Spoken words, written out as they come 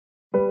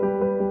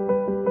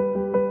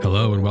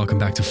Hello and welcome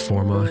back to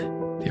Forma,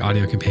 the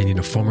audio companion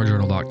of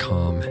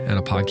formajournal.com and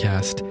a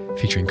podcast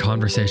featuring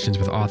conversations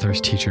with authors,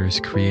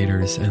 teachers,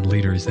 creators, and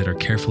leaders that are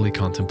carefully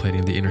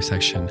contemplating the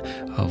intersection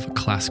of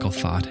classical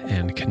thought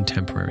and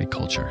contemporary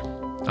culture.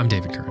 I'm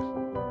David Kern.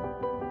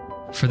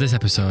 For this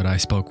episode, I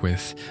spoke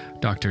with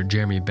Dr.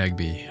 Jeremy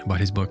Begbie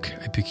about his book,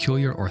 A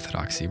Peculiar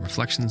Orthodoxy,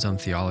 Reflections on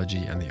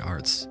Theology and the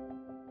Arts.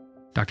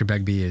 Dr.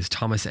 Begbie is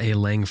Thomas A.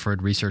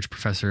 Langford Research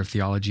Professor of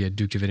Theology at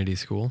Duke Divinity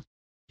School.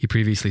 He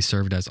previously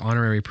served as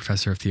Honorary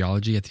Professor of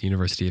Theology at the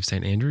University of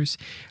St. Andrews,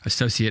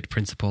 Associate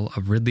Principal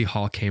of Ridley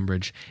Hall,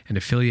 Cambridge, and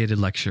Affiliated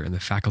Lecturer in the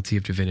Faculty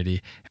of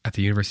Divinity at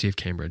the University of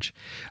Cambridge.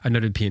 A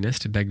noted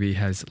pianist, Begbie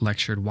has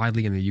lectured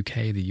widely in the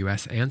UK, the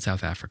US, and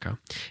South Africa,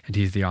 and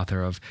he is the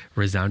author of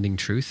Resounding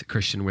Truth,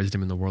 Christian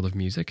Wisdom in the World of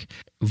Music,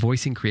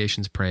 Voicing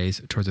Creation's Praise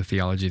Towards a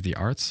Theology of the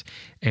Arts,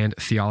 and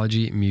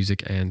Theology,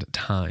 Music, and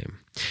Time.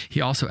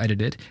 He also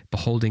edited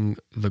Beholding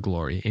the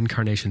Glory,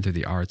 Incarnation Through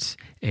the Arts,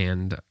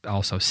 and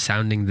also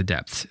Sounding the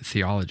Depths,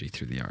 Theology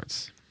Through the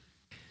Arts.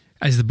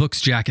 As the book's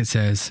jacket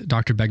says,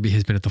 Dr. Begbie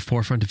has been at the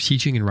forefront of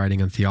teaching and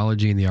writing on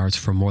theology and the arts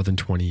for more than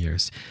 20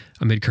 years.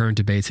 Amid current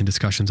debates and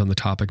discussions on the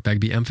topic,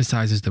 Begbie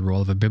emphasizes the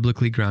role of a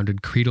biblically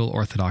grounded creedal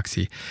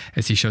orthodoxy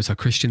as he shows how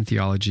Christian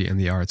theology and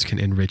the arts can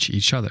enrich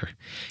each other.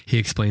 He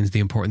explains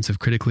the importance of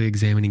critically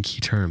examining key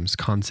terms,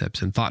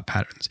 concepts, and thought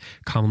patterns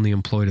commonly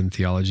employed in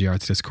theology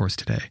arts discourse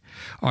today,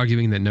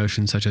 arguing that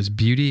notions such as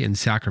beauty and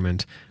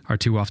sacrament are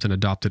too often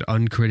adopted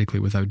uncritically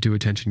without due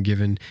attention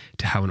given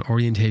to how an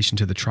orientation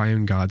to the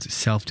triune God's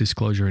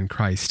self-disclosure in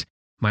Christ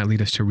might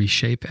lead us to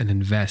reshape and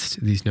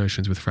invest these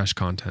notions with fresh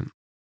content.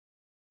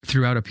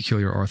 Throughout A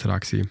Peculiar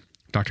Orthodoxy,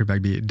 Dr.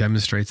 Begbie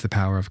demonstrates the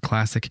power of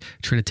classic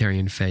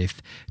Trinitarian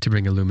faith to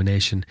bring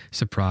illumination,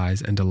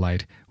 surprise, and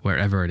delight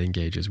wherever it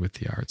engages with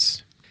the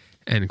arts.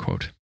 End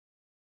quote.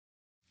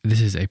 This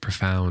is a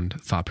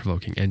profound,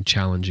 thought-provoking, and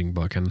challenging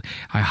book, and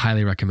I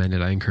highly recommend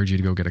it. I encourage you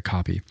to go get a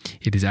copy.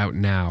 It is out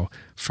now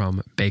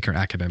from Baker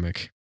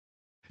Academic.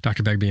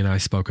 Dr. Begbie and I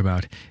spoke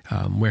about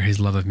where his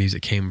love of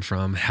music came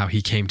from, how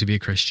he came to be a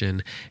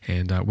Christian,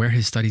 and where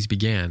his studies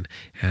began,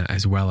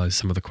 as well as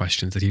some of the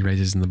questions that he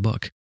raises in the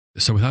book.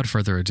 So without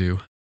further ado,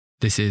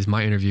 this is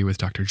my interview with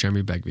Dr.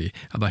 Jeremy Begbie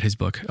about his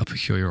book, A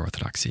Peculiar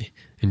Orthodoxy.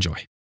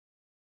 Enjoy.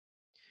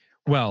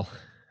 Well,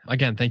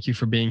 again, thank you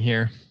for being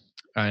here.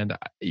 And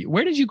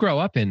where did you grow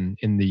up in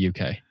the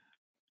UK?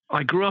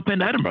 I grew up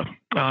in Edinburgh.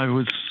 I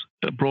was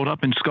brought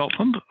up in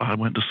Scotland. I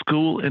went to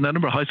school in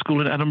Edinburgh, high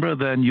school in Edinburgh,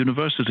 then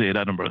university in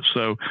Edinburgh.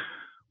 So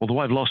although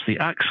I've lost the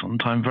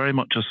accent, I'm very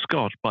much a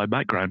Scot by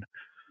background.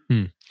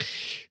 Now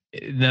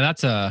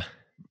that's a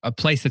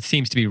place that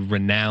seems to be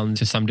renowned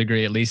to some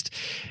degree, at least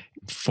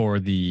for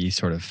the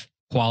sort of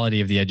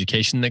quality of the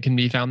education that can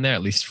be found there,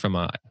 at least from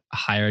a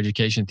higher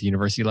education at the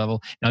university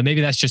level. Now, maybe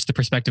that's just the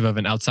perspective of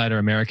an outsider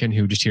American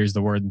who just hears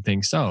the word and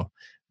thinks, oh,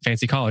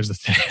 fancy college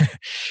that's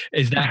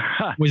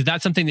there. Was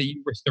that something that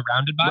you were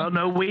surrounded by? Well,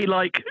 no, we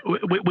like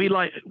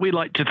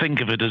to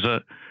think of it as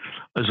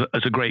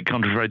a great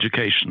country for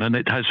education, and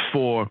it has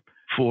four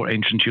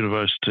ancient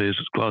universities: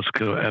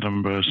 Glasgow,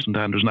 Edinburgh, St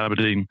Andrews, and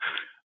Aberdeen,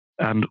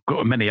 and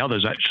got many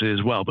others actually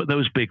as well. But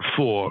those big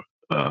four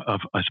are,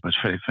 I suppose,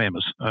 very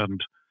famous.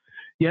 And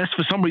yes,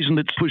 for some reason,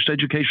 it's pushed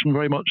education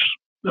very much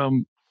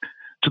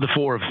to the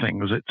fore of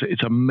things.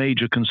 It's a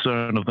major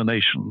concern of the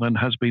nation and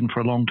has been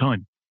for a long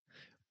time.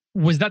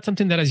 Was that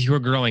something that as you were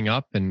growing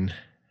up and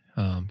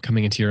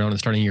coming into your own and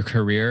starting your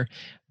career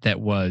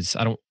that was,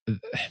 I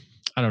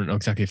don't know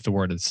exactly if the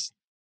word is,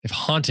 if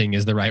haunting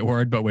is the right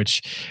word, but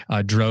which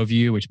drove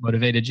you, which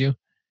motivated you?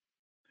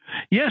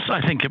 Yes,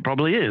 I think it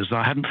probably is.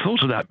 I hadn't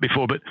thought of that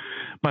before, but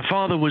my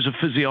father was a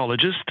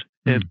physiologist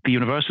at the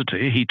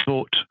university. He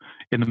taught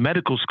in the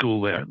medical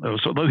school there.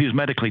 So although he was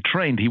medically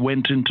trained, he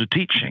went into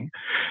teaching,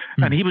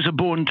 and he was a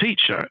born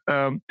teacher.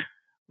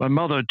 My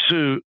mother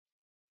too,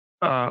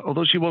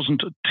 although she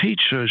wasn't a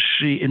teacher,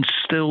 she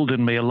instilled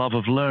in me a love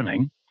of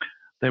learning.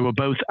 They were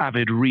both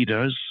avid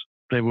readers.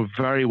 They were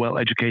very well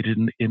educated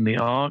in the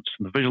arts,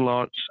 in the visual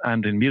arts,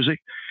 and in music.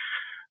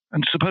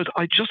 And suppose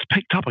I just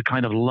picked up a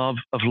kind of love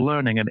of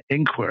learning and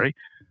inquiry,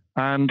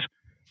 and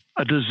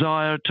a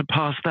desire to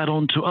pass that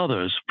on to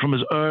others from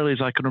as early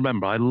as I can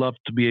remember. I loved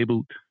to be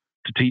able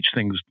to teach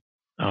things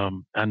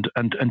and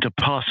to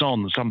pass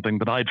on something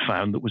that I'd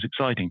found that was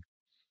exciting.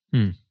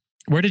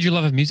 Where did your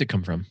love of music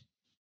come from?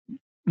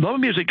 Love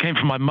of music came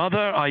from my mother.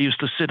 I used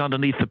to sit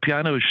underneath the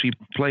piano as she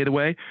played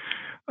away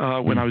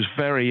when I was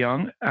very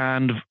young.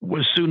 And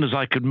as soon as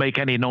I could make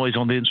any noise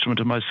on the instrument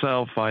of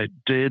myself, I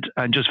did,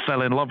 and just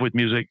fell in love with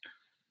music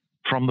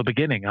from the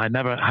beginning. I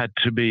never had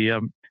to be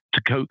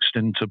coaxed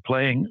into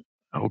playing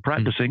or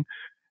practicing.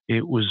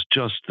 It was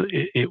just,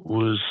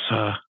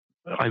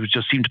 I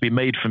just seemed to be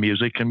made for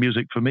music and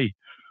music for me.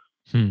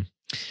 What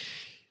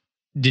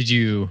did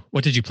you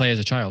play as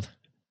a child?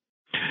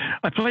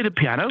 I played the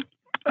piano.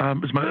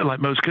 Like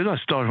most kids, I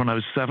started when I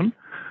was 7.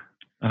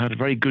 I had a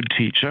very good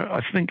teacher.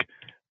 I think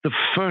the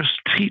first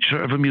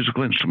teacher of a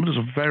musical instrument is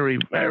a very,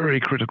 very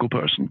critical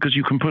person, because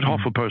you can put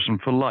off a person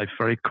for life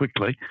very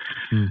quickly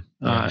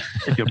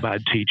if you're a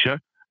bad teacher.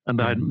 And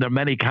there are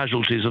many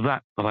casualties of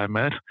that I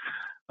met.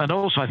 And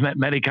also I've met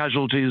many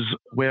casualties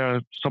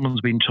where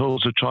someone's been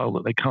told as a child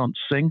that they can't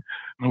sing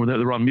or that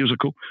they're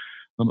unmusical,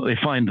 and that they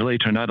find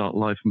later in adult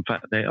life, in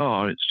fact, they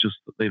are. It's just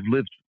that they've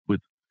lived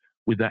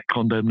with that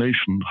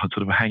condemnation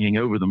sort of hanging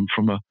over them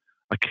from a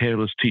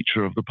careless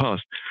teacher of the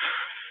past.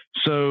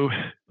 So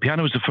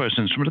piano was the first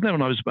instrument. And then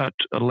when I was about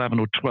 11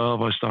 or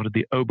 12, I started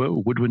the oboe, a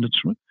woodwind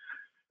instrument,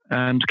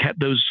 and kept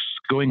those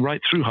going right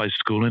through high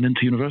school and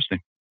into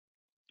university.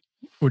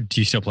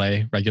 Do you still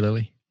play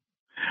regularly?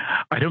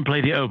 I don't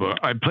play the oboe.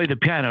 I play the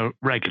piano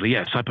regularly,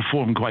 yes. I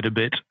perform quite a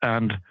bit,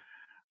 and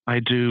I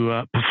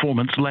do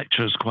performance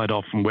lectures quite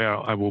often where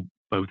I will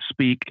both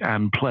speak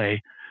and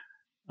play.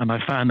 And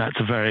I found that's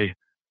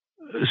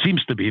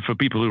seems to be, for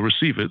people who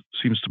receive it,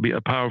 seems to be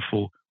a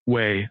powerful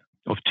way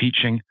of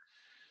teaching.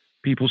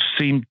 People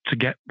seem to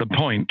get the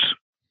point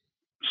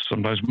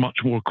sometimes much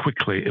more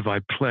quickly if I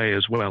play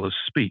as well as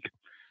speak.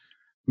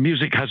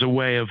 Music has a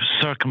way of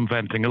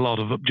circumventing a lot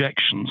of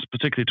objections,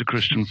 particularly to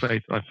Christian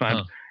faith. I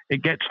find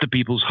it gets to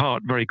people's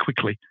heart very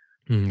quickly.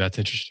 That's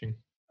interesting.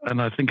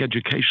 And I think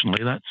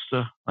educationally, that's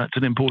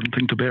an important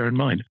thing to bear in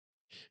mind.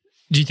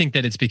 Do you think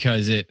that it's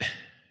because it,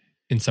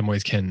 in some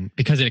ways,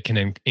 because it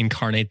can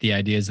incarnate the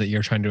ideas that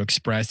you're trying to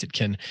express, it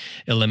can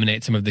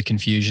eliminate some of the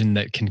confusion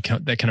that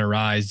can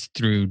arise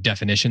through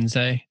definition,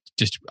 say,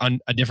 just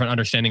a different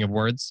understanding of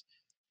words?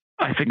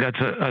 I think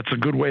that's a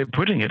good way of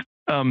putting it.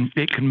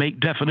 It can make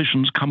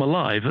definitions come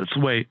alive. That's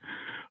the way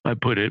I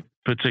put it,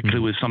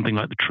 particularly with something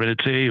like the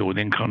Trinity or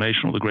the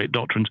Incarnation or the great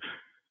doctrines.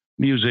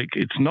 Music,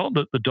 it's not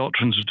that the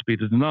doctrines are to be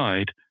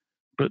denied,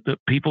 but that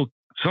people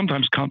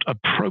sometimes can't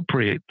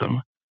appropriate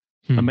them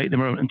and make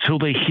them own until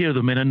they hear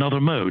them in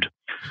another mode.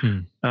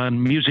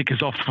 And music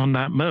is often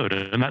that mode.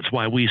 And that's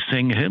why we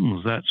sing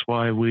hymns. That's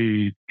why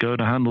we go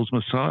to Handel's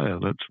Messiah.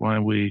 That's why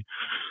we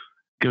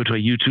go to a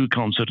U2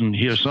 concert and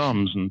hear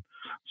Psalms. And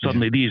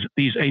suddenly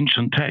these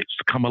ancient texts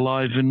come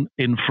alive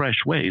in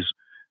fresh ways.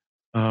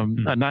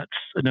 And that's,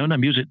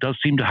 music does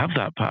seem to have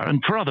that power.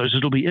 And for others,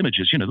 it'll be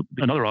images,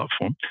 another art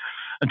form.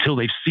 Until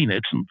they've seen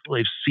it and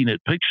they've seen it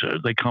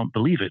pictured, they can't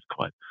believe it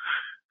quite.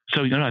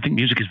 So, I think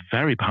music is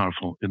very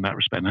powerful in that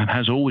respect and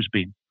has always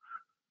been.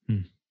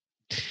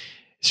 It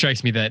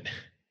strikes me that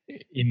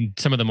in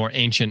some of the more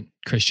ancient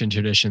Christian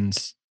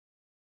traditions,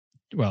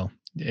 well,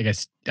 I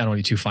guess I don't want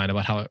to be too fine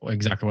about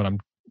exactly what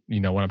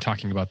I'm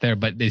talking about there,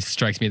 but it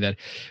strikes me that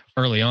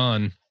early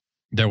on,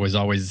 there was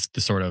always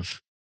the sort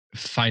of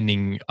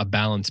finding a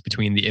balance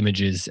between the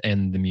images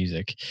and the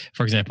music.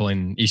 For example,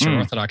 in Eastern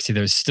Orthodoxy,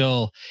 there's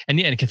still, and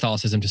in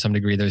Catholicism to some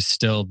degree, there's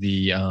still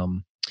the,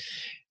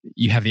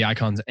 you have the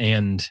icons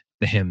and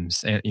the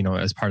hymns, and,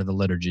 as part of the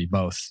liturgy,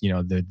 both,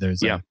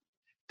 there's a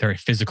very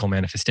physical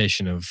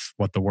manifestation of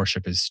what the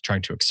worship is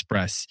trying to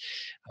express.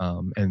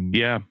 And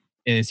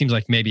it seems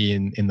like maybe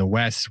in the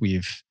West,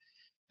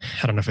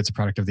 I don't know if it's a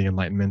product of the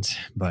Enlightenment,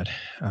 but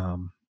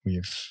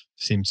we've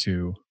seemed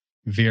to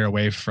veer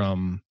away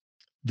from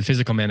the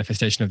physical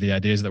manifestation of the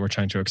ideas that we're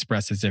trying to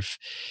express as if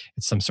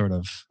it's some sort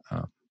of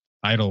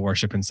idol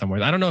worship in some way.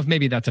 I don't know if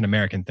maybe that's an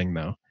American thing,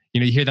 though.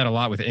 You hear that a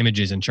lot with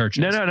images in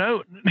churches.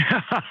 No.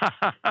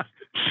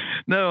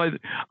 No,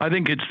 I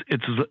think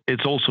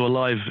it's also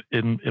alive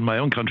in my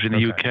own country, in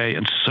the UK,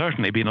 and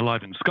certainly been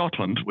alive in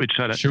Scotland, which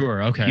had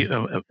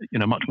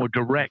a much more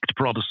direct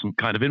Protestant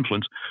kind of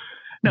influence.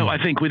 No,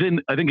 I think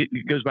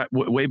it goes back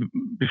way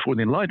before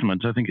the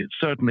Enlightenment. I think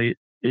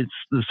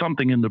there's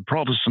something in the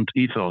Protestant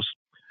ethos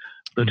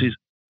that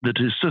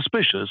is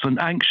suspicious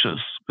and anxious,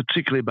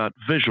 particularly about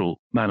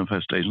visual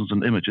manifestations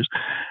and images,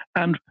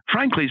 and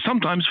frankly,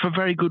 sometimes for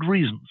very good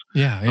reasons.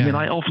 I mean,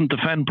 I often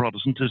defend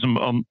Protestantism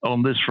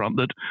on this front,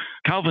 that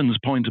Calvin's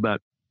point about,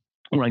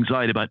 or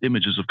anxiety about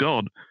images of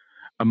God,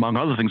 among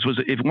other things, was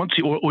that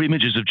or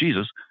images of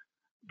Jesus,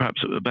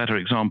 perhaps a better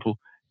example,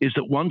 is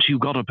that once you've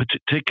got a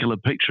particular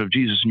picture of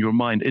Jesus in your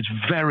mind, it's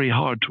very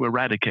hard to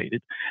eradicate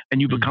it,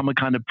 and you become a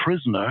kind of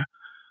prisoner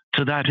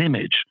to that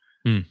image.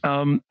 And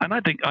I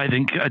think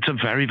it's a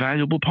very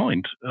valuable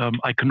point.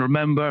 I can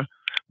remember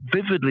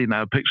vividly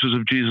now pictures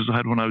of Jesus I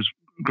had when I was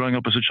growing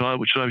up as a child,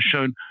 which I've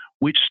shown,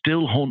 which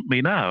still haunt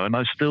me now, and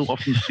I still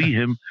often see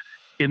him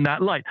in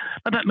that light.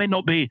 And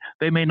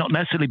they may not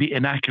necessarily be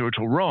inaccurate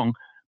or wrong,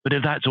 but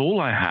if that's all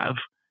I have,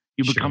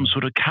 you become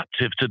sort of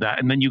captive to that,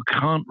 and then you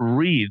can't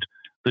read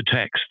the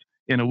text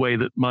in a way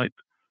that might,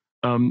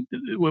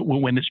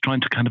 when it's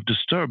trying to kind of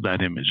disturb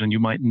that image, and you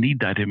might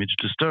need that image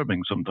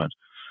disturbing sometimes.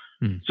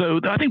 So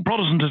I think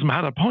Protestantism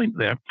had a point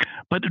there,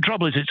 but the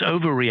trouble is it's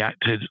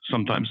overreacted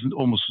sometimes and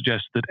almost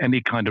suggests that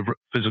any kind of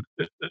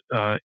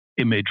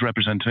image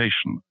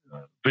representation,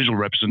 visual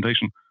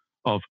representation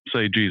of,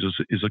 say, Jesus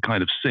is a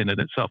kind of sin in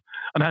itself.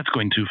 And that's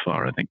going too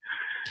far, I think.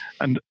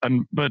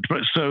 But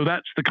so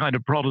that's the kind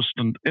of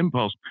Protestant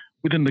impulse.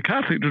 Within the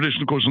Catholic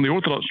tradition, of course, and the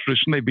Orthodox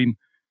tradition, they've been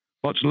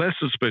much less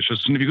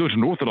suspicious. And if you go to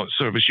an Orthodox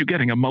service, you're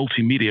getting a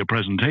multimedia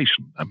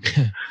presentation. I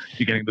mean,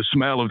 you're getting the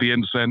smell of the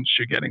incense,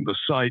 you're getting the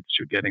sights,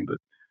 you're getting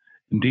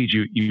indeed,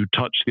 you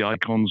touch the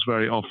icons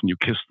very often, you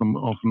kiss them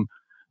often.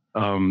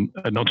 and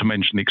not to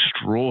mention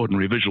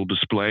extraordinary visual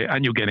display,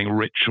 and you're getting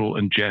ritual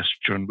and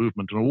gesture and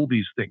movement and all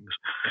these things.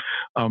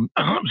 It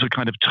was a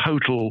kind of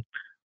total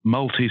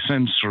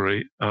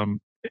multi-sensory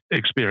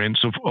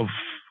experience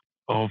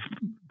of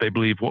they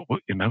believe what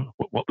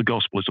the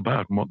gospel is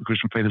about and what the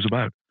Christian faith is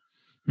about.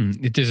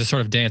 There's a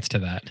sort of dance to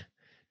that.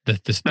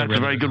 That's a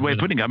very good way of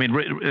putting it. I mean,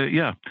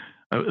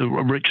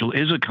 a ritual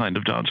is a kind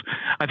of dance.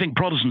 I think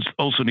Protestants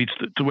also need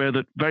to wear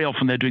that. Very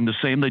often they're doing the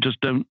same. They just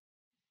don't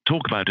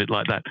talk about it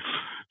like that.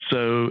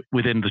 So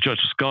within the Church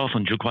of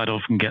Scotland, you'll quite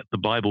often get the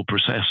Bible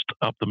processed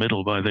up the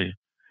middle by the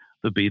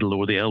beadle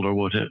or the elder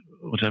or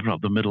whatever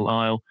up the middle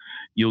aisle.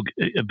 You'll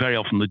very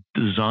often the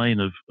design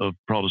of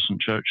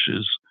Protestant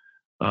churches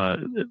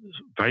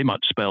very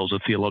much spells a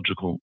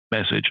theological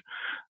message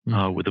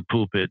with the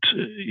pulpit,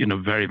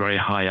 very, very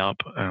high up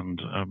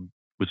and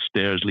with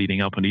stairs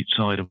leading up on each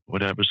side of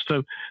whatever.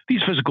 So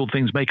these physical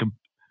things make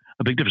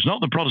a big difference.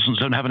 Not that Protestants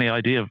don't have any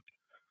idea of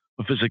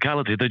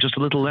physicality. They're just a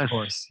little less. Of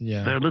course,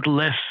 yeah. They're a little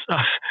less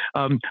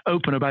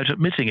open about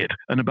admitting it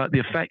and about the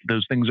effect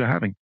those things are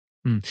having.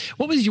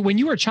 What was when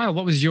you were a child?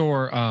 What was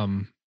your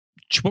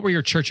what were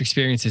your church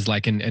experiences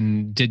like?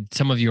 And did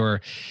some of the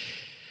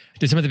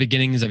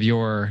beginnings of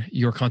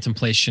your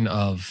contemplation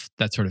of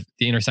that sort of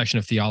the intersection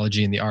of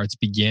theology and the arts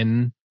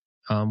begin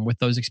with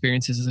those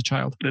experiences as a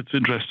child? That's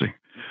interesting.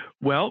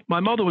 Well, my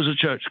mother was a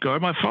churchgoer.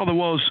 My father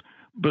was,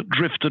 but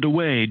drifted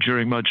away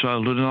during my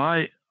childhood,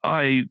 and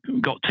I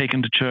got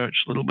taken to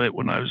church a little bit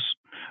when I was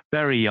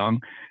very young,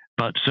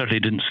 but certainly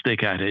didn't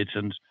stick at it.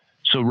 And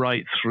so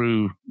right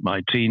through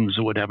my teens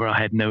or whatever,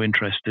 I had no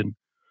interest in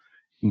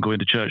going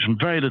to church and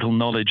very little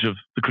knowledge of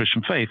the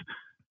Christian faith.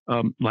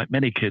 Like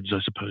many kids,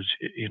 I suppose,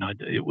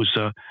 it was,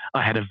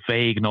 I had a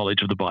vague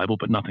knowledge of the Bible,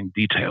 but nothing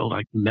detailed.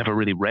 I never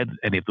really read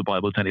any of the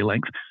Bible at any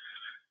length.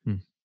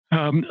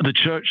 The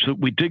church that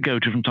we did go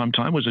to from time to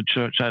time was a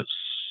church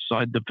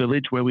outside the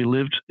village where we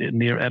lived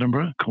near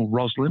Edinburgh called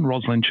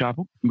Roslin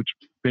Chapel, which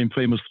became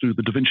famous through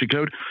the Da Vinci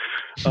Code,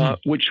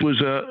 which was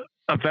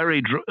a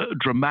very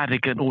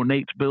dramatic and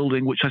ornate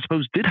building, which I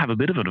suppose did have a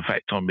bit of an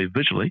effect on me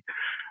visually.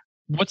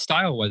 What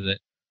style was it?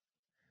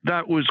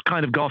 That was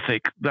kind of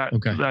Gothic. That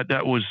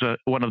was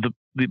one of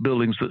the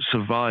buildings that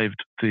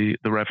survived the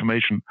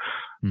Reformation,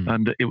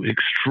 and it was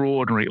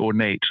extraordinary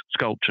ornate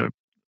sculpture.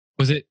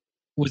 Was it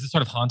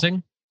sort of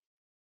haunting?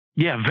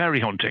 Yeah, very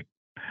haunting.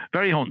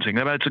 Very haunting.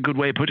 That's a good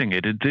way of putting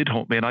it. It did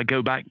haunt me, and I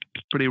go back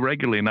pretty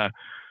regularly now.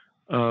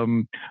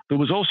 There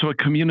was also a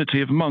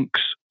community of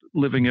monks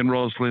living in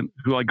Roslin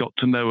who I got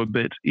to know a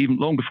bit, even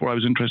long before I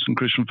was interested in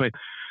Christian faith.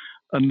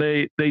 And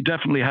they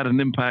definitely had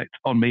an impact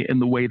on me in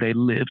the way they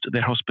lived,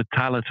 their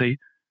hospitality,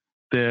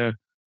 their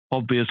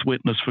obvious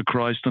witness for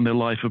Christ, and their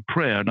life of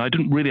prayer. And I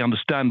didn't really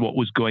understand what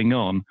was going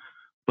on,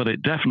 but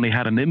it definitely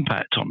had an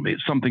impact on me.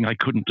 It's something I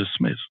couldn't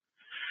dismiss.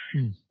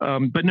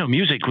 But no,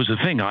 music was the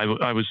thing.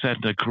 I was set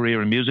in a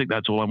career in music.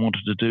 That's all I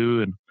wanted to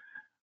do. And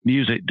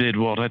music did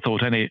what I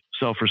thought any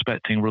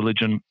self-respecting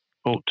religion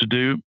ought to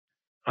do.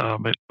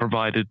 It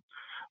provided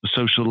a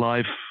social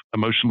life,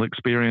 emotional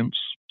experience,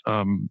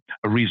 a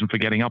reason for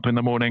getting up in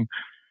the morning,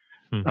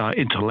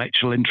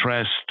 intellectual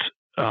interest,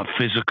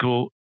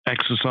 physical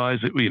exercise.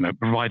 It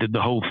provided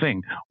the whole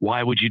thing.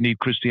 Why would you need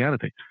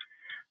Christianity?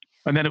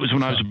 And then it was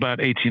when I was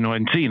about 18 or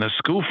 19, a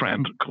school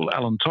friend called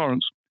Alan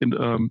Torrance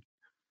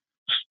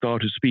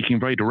started speaking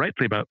very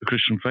directly about the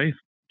Christian faith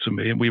to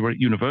me, and we were at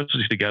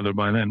university together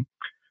by then.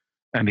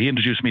 And he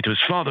introduced me to his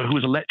father, who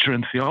was a lecturer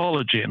in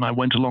theology, and I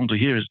went along to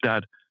hear his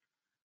dad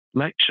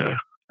lecture.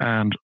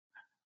 And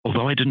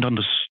although I didn't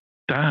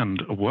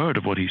understand a word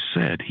of what he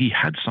said, he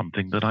had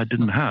something that I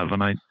didn't have,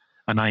 and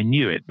I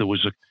knew it.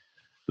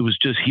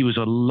 He was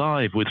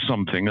alive with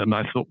something, and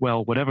I thought,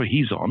 well, whatever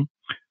he's on,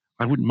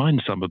 I wouldn't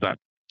mind some of that.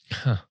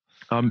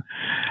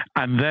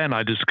 And then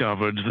I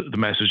discovered the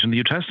message in the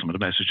New Testament, a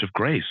message of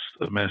grace,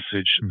 a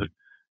message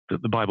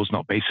that the Bible's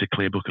not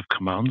basically a book of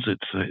commands.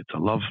 It's a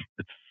love.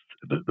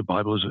 The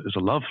Bible is a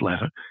love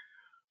letter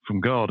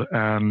from God,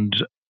 and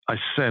I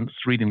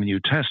sensed reading the New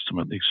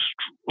Testament the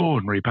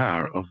extraordinary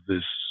power of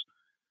this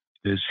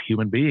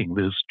human being,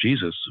 this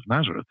Jesus of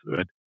Nazareth.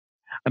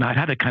 And I'd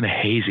had a kind of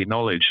hazy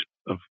knowledge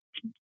of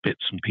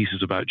bits and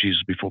pieces about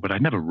Jesus before, but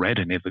I'd never read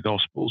any of the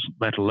Gospels,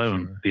 let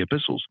alone the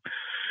epistles.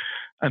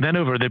 And then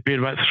over the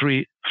period of about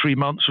three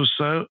months or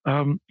so,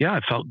 I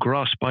felt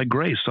grasped by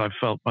grace. I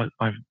found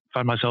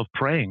myself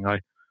praying. I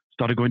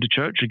started going to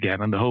church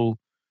again, and the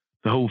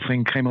whole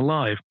thing came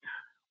alive.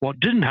 What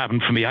didn't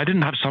happen for me, I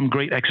didn't have some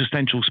great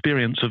existential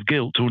experience of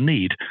guilt or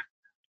need.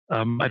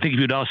 I think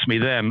if you'd asked me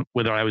then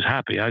whether I was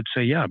happy, I'd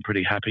say, yeah, I'm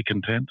pretty happy,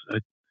 content.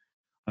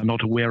 I'm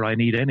not aware I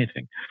need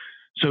anything.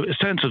 So a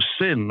sense of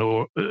sin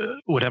or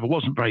whatever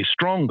wasn't very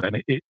strong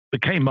then. It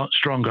became much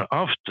stronger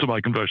after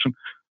my conversion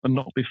and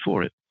not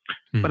before it.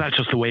 But that's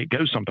just the way it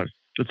goes sometimes.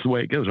 That's the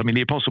way it goes. I mean,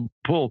 the Apostle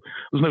Paul,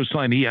 there's no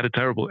sign he had a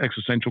terrible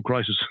existential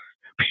crisis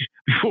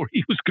before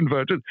he was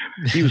converted.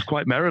 He was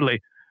quite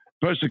merrily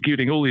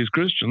persecuting all these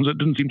Christians. It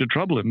didn't seem to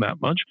trouble him that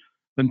much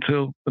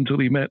until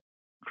he met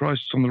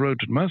Christ on the road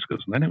to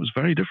Damascus. And then it was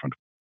very different.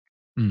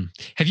 Mm.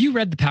 Have you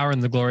read The Power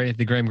and the Glory,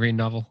 the Graham Greene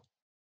novel?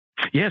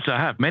 Yes, I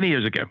have, many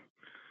years ago.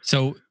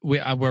 So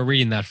we're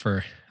reading that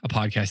for a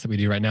podcast that we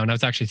do right now, and I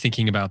was actually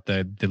thinking about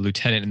the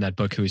lieutenant in that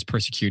book who is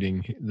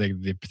persecuting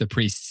the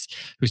priests,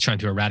 who's trying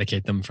to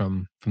eradicate them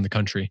from the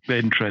country.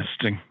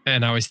 Interesting.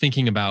 And I was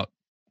thinking about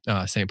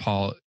St.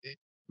 Paul,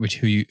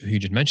 who you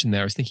just mentioned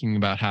there. I was thinking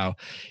about how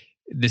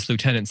this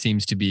lieutenant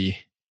seems to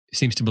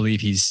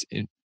believe he's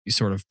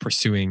sort of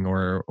pursuing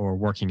or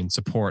working in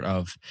support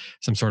of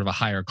some sort of a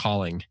higher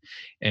calling.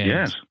 And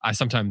yes.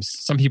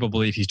 some people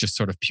believe he's just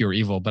sort of pure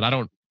evil, but I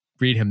don't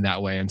read him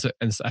that way. And so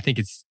I think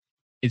it's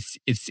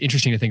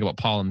interesting to think about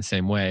Paul in the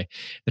same way,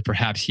 that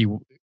perhaps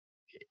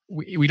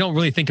we don't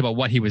really think about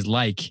what he was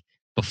like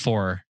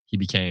before he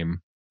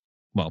became,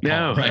 Paul.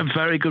 No, right? A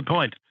very good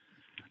point.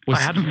 I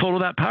hadn't thought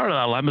of that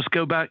parallel. I must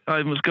go back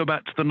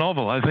to the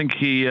novel. I think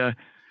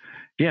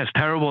yes,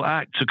 terrible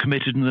acts are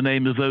committed in the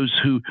name of those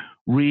who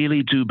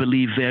really do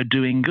believe they're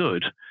doing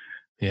good.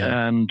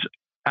 Yeah.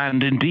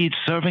 And indeed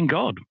serving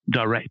God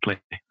directly.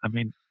 I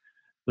mean,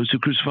 those who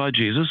crucified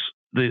Jesus,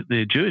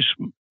 the Jewish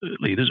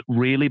leaders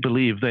really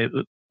believed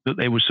that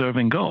they were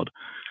serving God.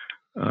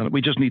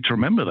 We just need to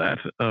remember that.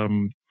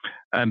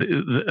 And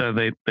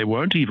they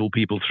weren't evil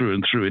people through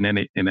and through in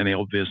any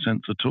obvious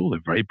sense at all.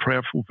 They're very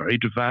prayerful, very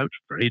devout,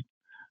 very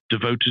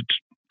devoted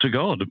to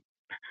God.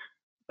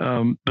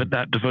 But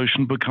that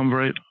devotion become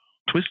very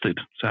twisted,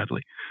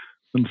 sadly.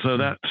 And so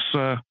that's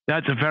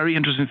a very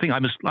interesting thing. I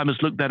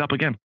must look that up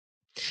again.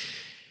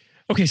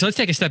 Okay, so let's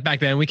take a step back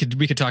then. We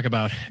could talk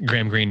about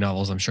Graham Greene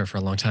novels, I'm sure, for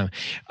a long time.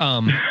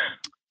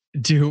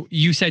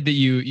 You said that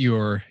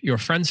your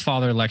friend's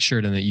father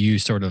lectured, and that you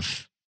saw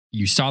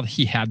that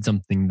he had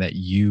something that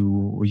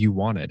you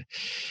wanted,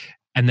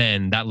 and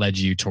then that led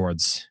you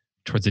towards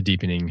a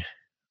deepening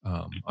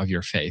of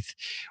your faith.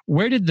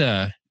 Where did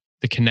the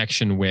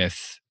connection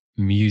with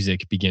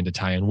music begin to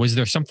tie in? Was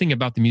there something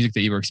about the music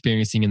that you were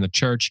experiencing in the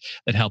church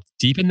that helped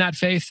deepen that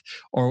faith?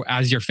 Or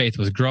as your faith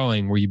was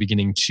growing, were you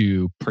beginning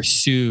to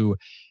pursue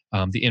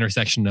the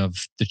intersection of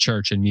the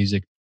church and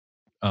music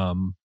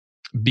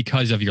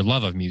because of your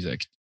love of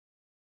music?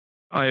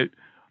 I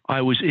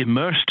was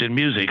immersed in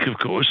music, of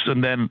course,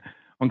 and then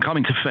on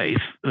coming to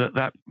faith,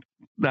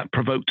 that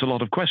provoked a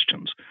lot of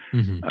questions.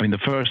 Mm-hmm. I mean, the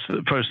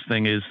first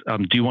thing is,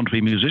 do you want to be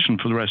a musician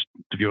for the rest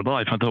of your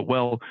life? I thought,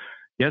 well,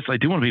 yes, I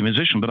do want to be a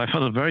musician, but I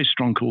felt a very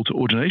strong call to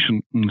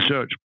ordination in the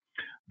church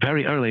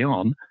very early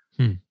on,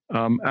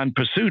 and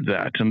pursued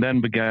that. And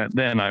then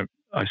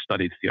I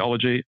studied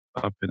theology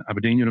up in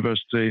Aberdeen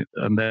University,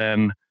 and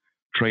then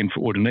trained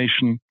for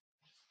ordination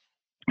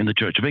in the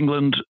Church of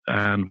England,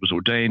 and was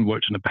ordained,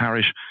 worked in a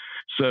parish.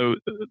 So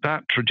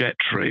that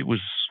trajectory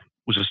was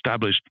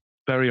established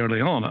very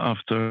early on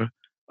after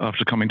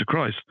coming to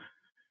Christ.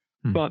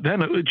 But then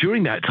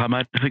during that time, I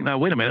had to think, now,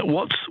 wait a minute,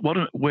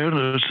 where on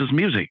earth does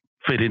music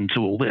fit into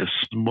all this,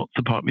 and what's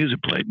the part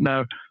music played?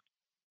 Now,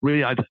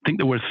 really, I think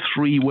there were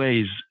three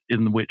ways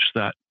in which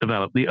that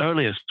developed. The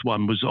earliest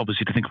one was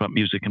obviously to think about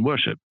music and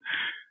worship.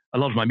 A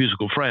lot of my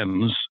musical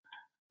friends,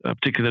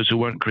 particularly those who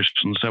weren't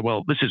Christians, said,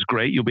 well, this is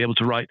great. You'll be able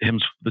to write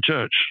hymns for the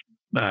church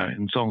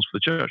and songs for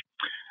the church.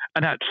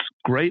 And that's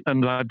great.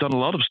 And I've done a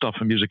lot of stuff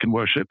in music and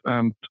worship.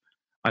 And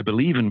I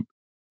believe in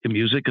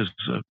music as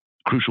a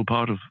crucial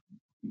part of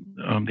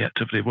the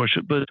activity of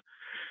worship. But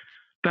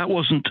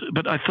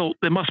but I thought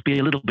there must be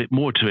a little bit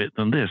more to it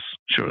than this,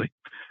 surely.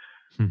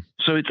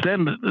 So it's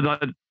then that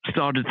I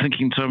started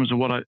thinking in terms of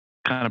what I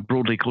kind of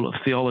broadly call a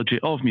theology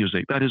of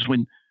music. That is,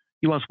 when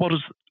you ask, what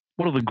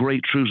are the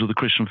great truths of the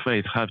Christian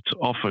faith have to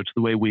offer to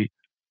the way we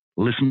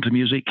listen to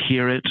music,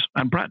 hear it,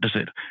 and practice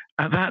it?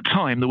 At that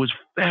time, there was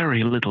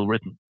very little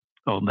written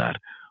on that.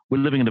 We're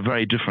living in a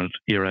very different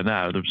era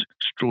now. There's an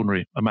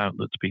extraordinary amount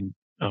that's been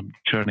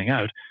churning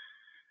out.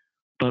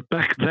 But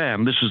back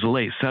then, this was the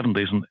late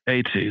 70s and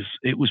 80s,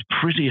 it was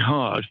pretty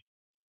hard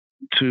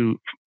to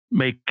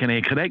make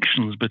any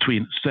connections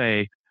between,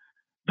 say,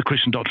 the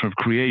Christian doctrine of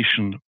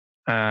creation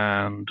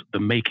and the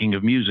making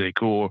of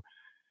music, or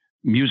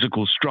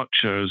musical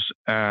structures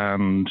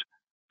and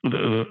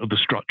the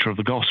structure of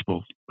the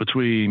gospel,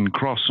 between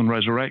cross and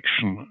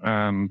resurrection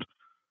and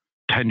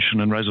tension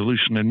and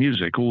resolution in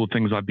music, all the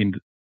things I've been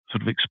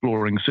sort of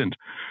exploring since.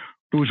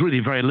 There was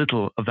really very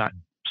little of that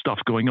stuff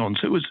going on.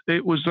 So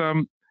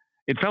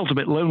it felt a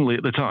bit lonely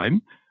at the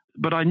time,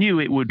 but I knew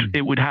it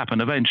would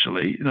happen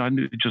eventually. I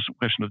knew it's just a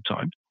question of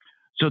time.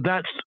 So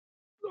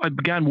I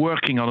began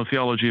working on a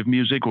theology of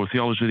music, or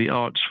theology of the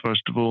arts,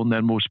 first of all, and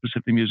then more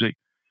specifically music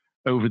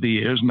over the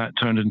years, and that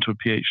turned into a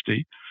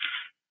PhD.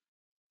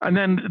 And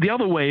then the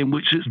other way in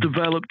which it's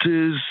developed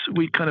is,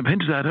 we kind of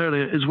hinted at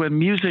earlier, is when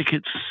music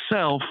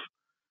itself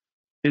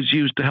is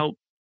used to help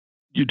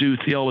you do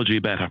theology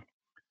better.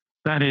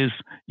 That is,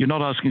 you're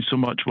not asking so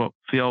much what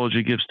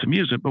theology gives to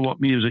music, but what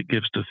music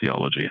gives to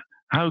theology.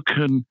 How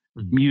can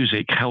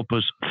music help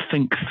us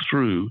think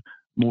through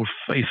more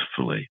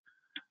faithfully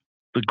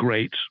the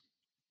great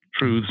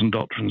truths and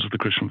doctrines of the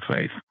Christian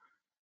faith?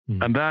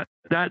 And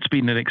that's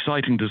been an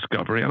exciting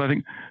discovery, and I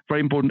think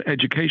very important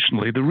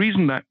educationally. The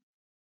reason that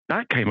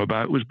came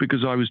about was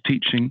because I was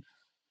teaching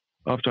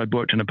after I'd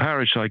worked in a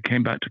parish, I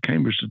came back to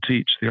Cambridge to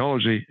teach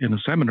theology in a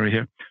seminary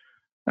here.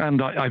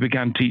 And I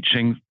began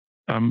teaching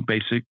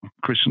basic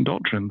Christian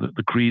doctrine,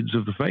 the creeds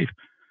of the faith.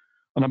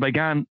 And I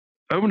began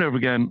over and over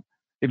again,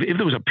 if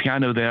there was a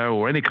piano there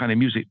or any kind of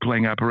music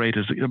playing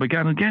apparatus, I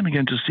began again and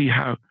again to see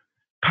how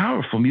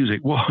powerful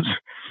music was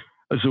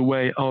as a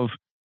way of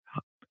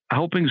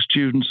helping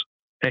students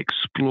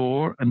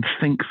explore and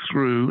think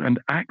through and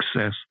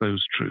access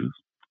those truths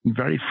in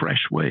very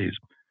fresh ways.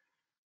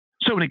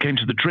 So when it came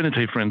to the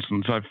Trinity, for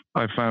instance,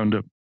 I found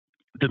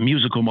the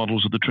musical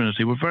models of the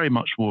Trinity were very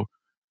much more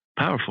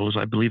powerful, as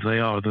I believe they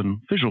are,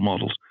 than visual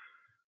models.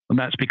 And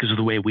that's because of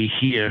the way we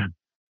hear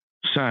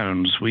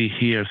sounds. We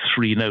hear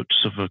three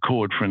notes of a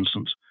chord, for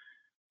instance.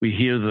 We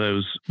hear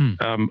those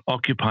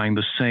occupying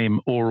the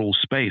same aural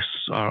space,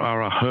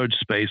 our heard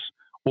space,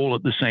 all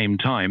at the same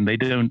time. They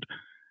don't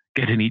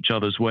get in each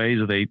other's ways.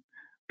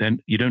 Then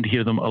you don't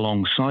hear them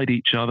alongside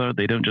each other.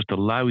 They don't just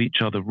allow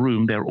each other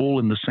room. They're all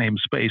in the same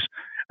space,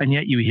 and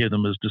yet you hear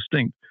them as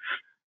distinct.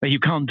 Now, you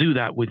can't do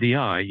that with the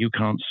eye. You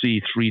can't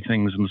see three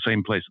things in the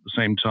same place at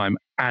the same time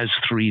as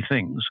three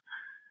things.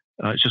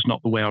 It's just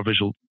not the way our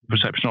visual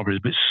perception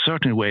operates, but it's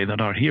certainly the way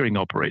that our hearing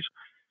operates.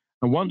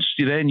 And once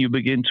you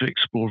begin to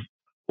explore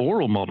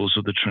oral models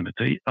of the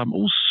Trinity,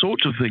 all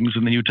sorts of things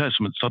in the New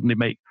Testament suddenly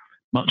make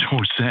much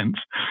more sense.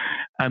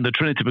 And the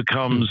Trinity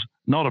becomes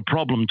not a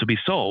problem to be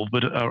solved,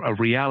 but a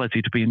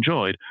reality to be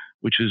enjoyed,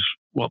 which is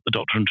what the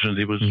Doctrine of the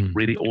Trinity was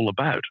really all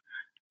about.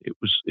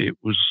 It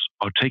was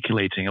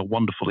articulating a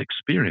wonderful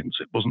experience.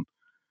 It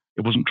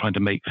wasn't trying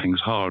to make things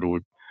hard or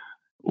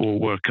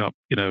work up,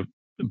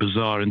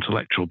 bizarre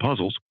intellectual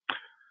puzzles.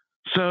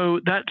 So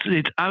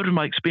it's out of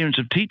my experience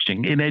of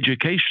teaching in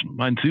education,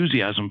 my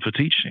enthusiasm for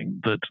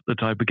teaching,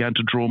 that I began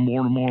to draw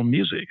more and more on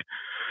music.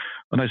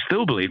 And I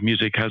still believe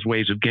music has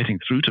ways of getting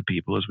through to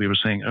people, as we were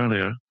saying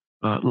earlier,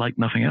 like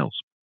nothing else.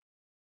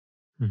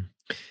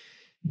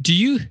 Do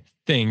you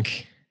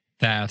think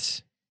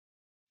that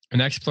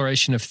an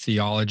exploration of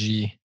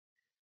theology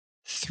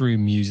through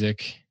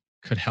music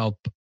could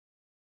help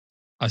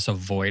us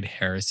avoid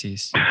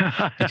heresies?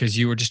 Because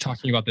you were just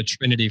talking about the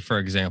Trinity, for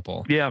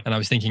example. Yeah. And I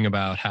was thinking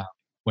about how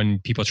when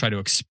people try to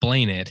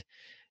explain it,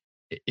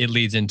 it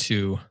leads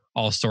into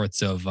all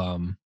sorts of,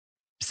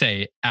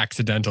 say,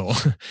 accidental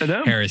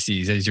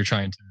heresies as you're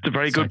trying to. It's a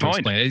very good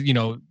point.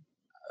 Explain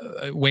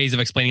it. Ways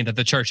of explaining that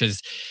the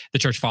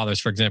church fathers,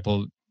 for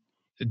example,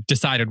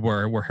 decided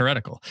were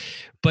heretical.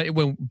 But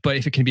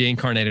if it can be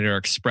incarnated or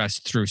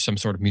expressed through some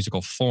sort of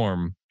musical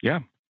form,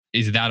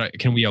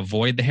 can we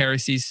avoid the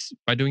heresies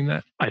by doing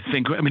that? I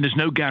think, there's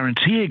no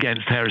guarantee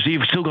against heresy.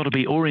 You've still got to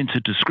be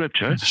oriented to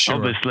Scripture,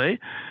 obviously,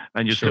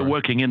 and you're still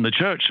working in the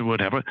church or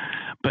whatever.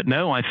 But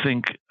no, I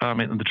think,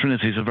 the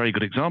Trinity is a very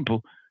good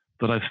example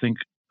that I think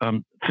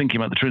thinking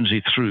about the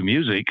Trinity through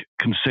music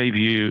can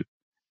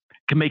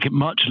make it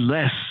much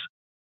less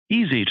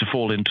easy to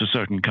fall into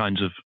certain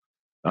kinds of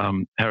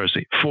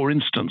heresy. For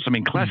instance,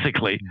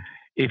 classically,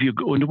 if you're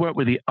going to work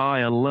with the eye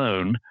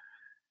alone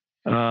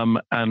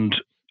and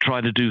try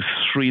to do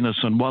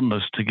threeness and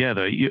oneness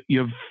together,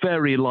 you're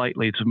very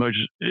likely to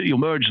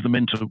merge them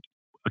into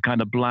a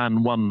kind of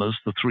bland oneness,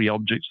 the three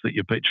objects that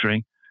you're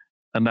picturing,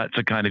 and that's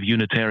a kind of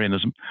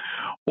Unitarianism.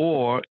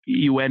 Or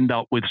you end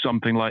up with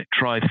something like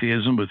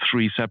tritheism with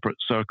three separate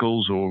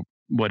circles or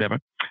whatever.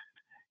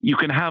 You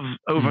can have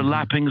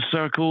overlapping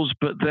circles,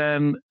 but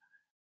then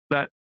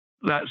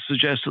that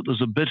suggests that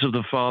there's a bit of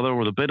the Father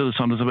or the bit of the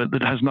Son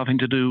that has nothing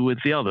to do with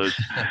the others,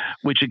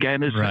 which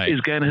again is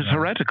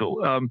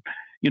heretical.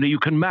 You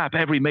can map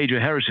every major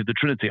heresy of the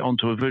Trinity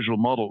onto a visual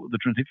model of the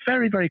Trinity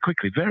very, very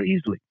quickly, very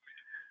easily.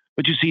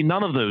 But you see,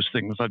 none of those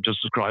things I've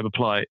just described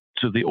apply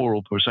to the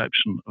oral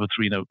perception of a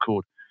three-note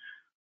chord.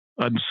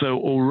 And so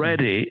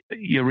already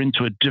you're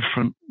into a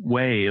different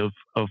way of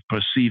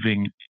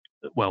perceiving,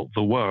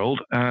 the world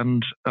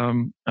and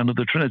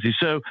the Trinity.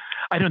 So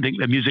I don't think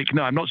that music,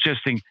 no, I'm not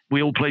suggesting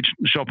we all play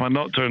Chopin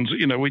nocturnes.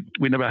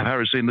 We never have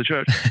heresy in the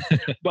church.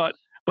 but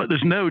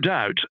there's no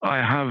doubt I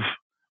have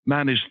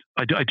managed,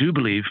 I do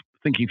believe,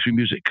 thinking through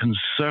music can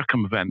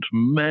circumvent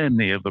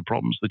many of the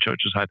problems the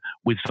church has had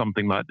with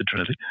something like the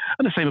Trinity.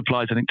 And the same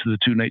applies, I think, to the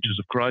two natures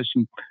of Christ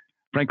and,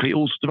 frankly,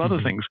 all sorts of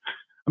other things.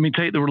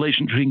 Take the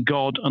relation between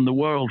God and the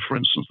world, for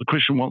instance. The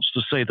Christian wants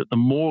to say that the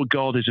more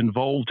God is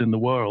involved in the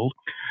world,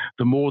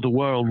 the more the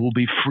world will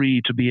be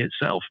free to be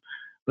itself.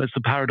 That's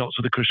the paradox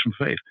of the Christian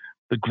faith.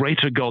 The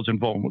greater God's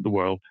involvement with the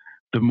world,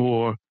 the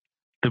more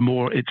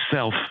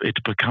itself it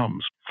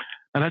becomes.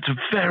 And that's a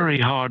very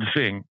hard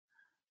thing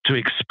to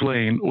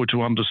explain or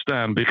to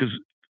understand, because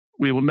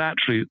we will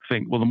naturally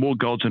think, the more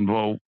God's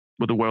involved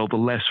with the world, the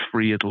less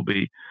free it'll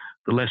be,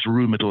 the less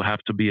room it'll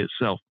have to be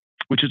itself,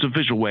 which is a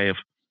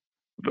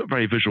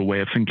very visual way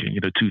of thinking.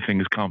 Two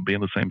things can't be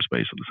in the same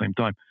space at the same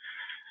time.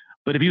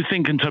 But if you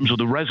think in terms of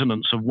the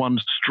resonance of one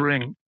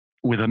string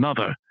with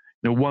another,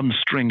 one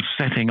string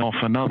setting off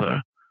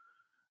another,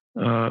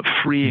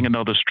 freeing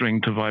another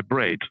string to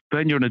vibrate,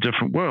 then you're in a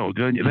different world.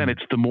 Then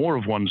it's the more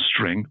of one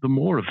string, the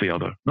more of the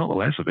other, not the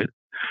less of it.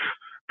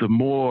 The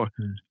more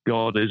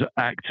God is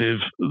active,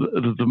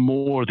 the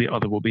more the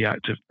other will be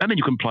active. And then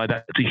you can apply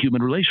that to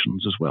human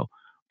relations as well.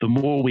 The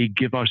more we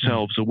give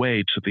ourselves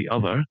away to the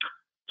other,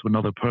 to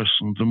another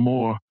person, the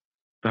more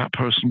that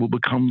person will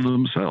become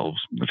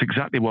themselves. That's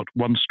exactly what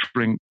one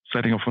string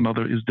setting off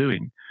another is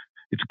doing.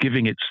 It's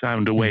giving its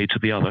sound away to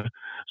the other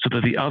so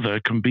that the other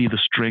can be the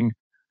string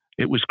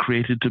it was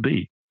created to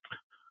be.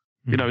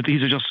 You know,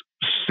 these are just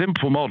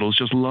simple models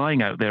just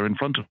lying out there in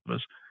front of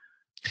us.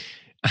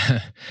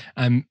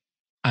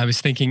 I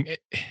was thinking,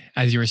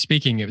 as you were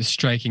speaking, it was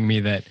striking me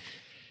that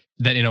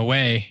in a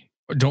way,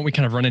 don't we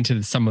kind of run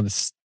into some of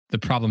the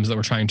problems that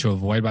we're trying to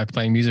avoid by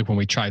playing music when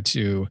we try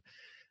to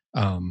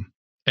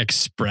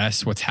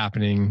express what's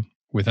happening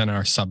within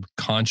our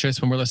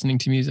subconscious when we're listening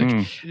to music?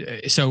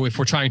 So if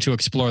we're trying to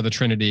explore the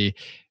Trinity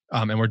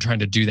and we're trying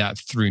to do that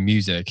through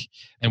music,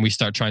 and we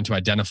start trying to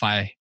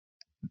identify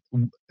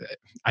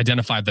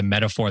the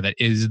metaphor that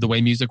is the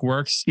way music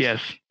works.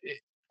 Yes.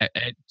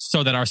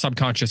 So that our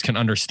subconscious can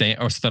understand,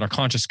 or so that our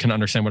conscious can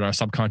understand what our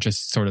subconscious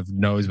sort of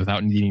knows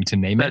without needing to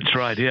name it. That's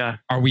right, yeah.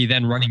 Are we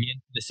then running into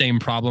the same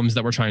problems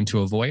that we're trying to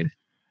avoid?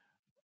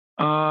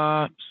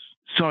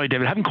 Sorry,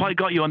 David, I haven't quite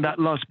got you on that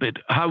last bit.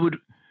 Do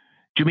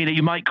you mean that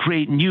you might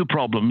create new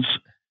problems?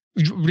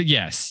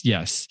 Yes.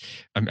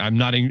 I'm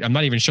not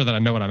even sure that I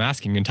know what I'm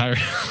asking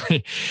entirely.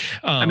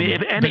 I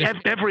mean,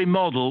 every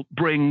model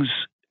brings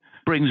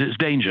its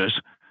dangers.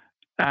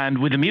 And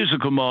with a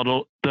musical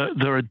model,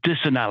 there are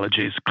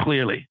disanalogies,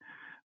 clearly.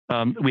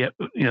 We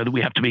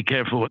have to be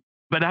careful.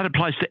 But that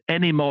applies to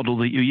any model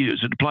that you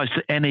use. It applies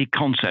to any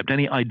concept,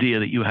 any idea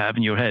that you have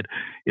in your head.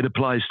 It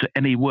applies to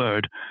any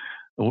word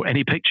or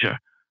any picture,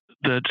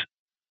 that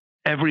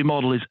every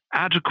model is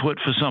adequate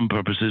for some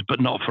purposes,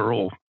 but not for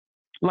all.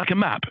 Like a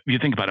map, if you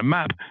think about it, a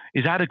map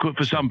is adequate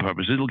for some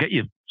purposes. It'll get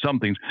you some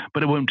things,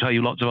 but it won't tell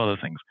you lots of other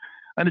things.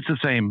 And it's the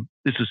same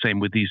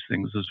with these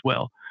things as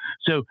well.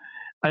 So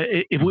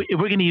if we're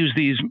going to use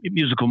these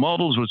musical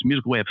models or it's a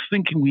musical way of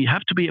thinking, we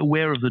have to be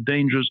aware of the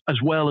dangers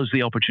as well as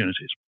the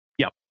opportunities.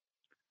 Yeah.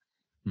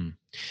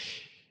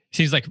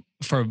 Seems like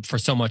for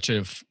so much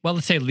of, well,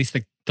 let's say at least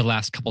the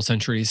last couple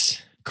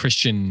centuries,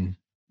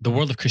 the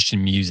world of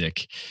Christian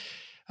music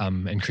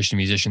and Christian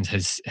musicians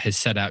has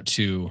set out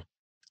to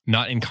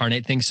not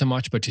incarnate things so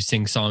much, but to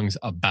sing songs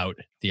about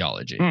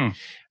theology.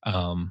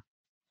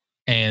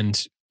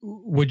 And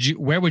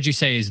where would you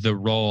say is the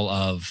role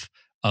of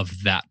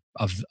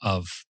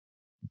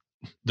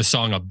the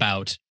song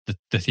about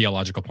the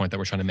theological point that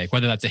we're trying to make,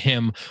 whether that's a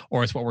hymn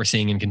or it's what we're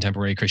seeing in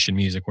contemporary Christian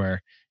music,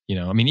 where, you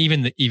know, I mean,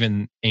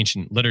 even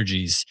ancient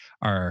liturgies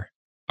are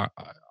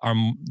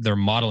they're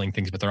modeling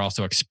things, but they're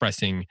also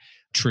expressing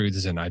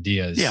truths and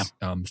ideas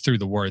through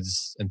the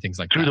words and things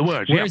like that. Through the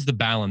words. Where's the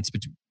balance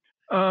between?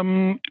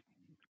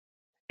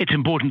 It's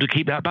important to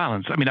keep that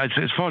balance. I mean, I'd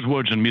say as far as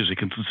words and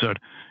music are concerned,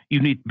 you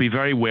need to be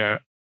very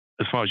aware,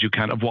 as far as you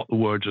can, of what the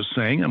words are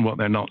saying and what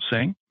they're not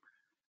saying.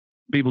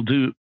 People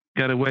do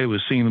get away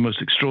with singing the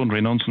most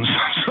extraordinary nonsense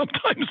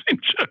sometimes in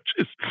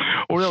churches,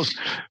 or else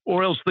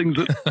things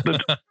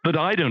that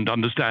I don't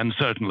understand,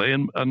 certainly,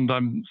 and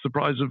I'm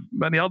surprised if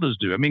many others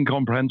do. I mean,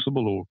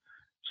 incomprehensible or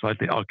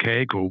slightly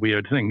archaic or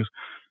weird things.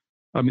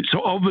 I mean,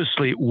 so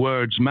obviously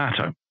words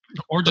matter.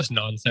 Or just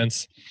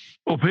nonsense.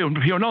 Or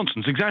pure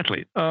nonsense,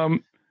 exactly.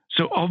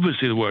 So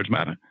obviously the words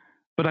matter.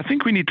 But I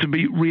think we need to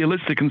be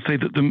realistic and say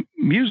that the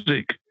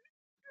music,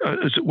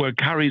 as it were,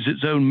 carries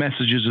its own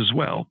messages as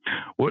well.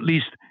 Or at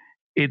least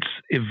it's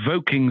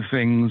evoking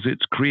things,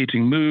 it's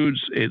creating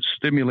moods, it's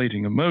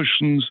stimulating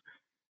emotions,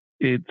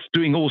 it's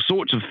doing all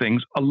sorts of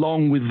things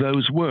along with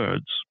those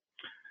words.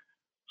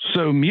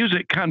 So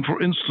music can,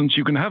 for instance,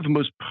 you can have the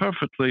most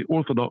perfectly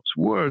orthodox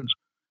words,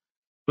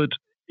 but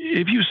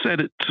if you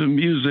set it to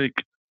music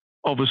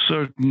of a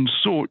certain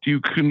sort, you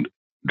can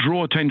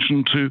draw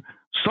attention to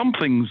some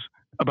things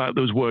about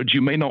those words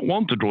you may not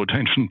want to draw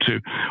attention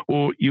to,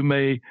 or you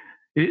may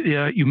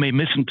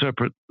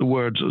misinterpret the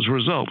words as a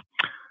result.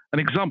 An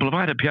example, if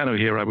I had a piano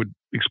here, I would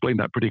explain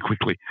that pretty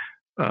quickly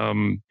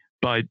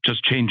by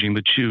just changing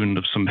the tune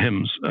of some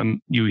hymns.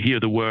 And you hear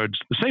the words,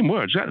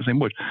 exactly the same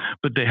words,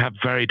 but they have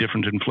very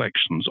different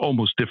inflections,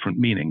 almost different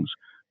meanings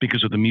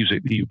because of the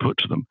music that you put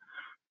to them.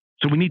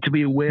 So we need to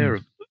be aware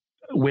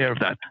of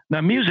that.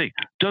 Now, music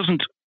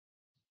doesn't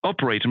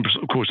operate,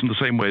 of course, in the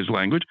same way as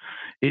language.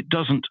 It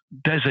doesn't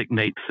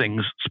designate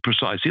things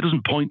precisely. It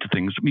doesn't point to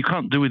things. You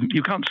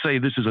can't say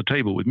this is a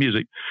table with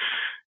music.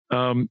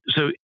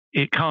 So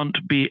it can't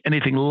be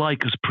anything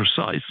like as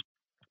precise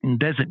in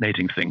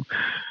designating things.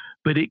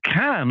 But it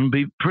can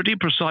be pretty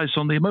precise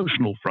on the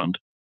emotional front,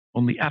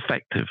 on the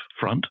affective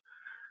front.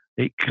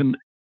 It can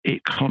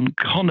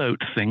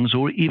connote things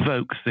or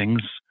evoke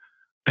things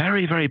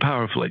very, very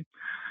powerfully.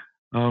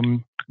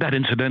 That,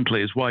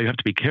 incidentally, is why you have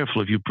to be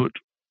careful if you put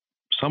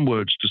some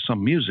words to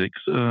some music.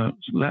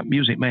 That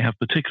music may have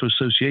particular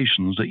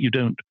associations that you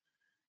don't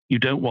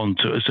want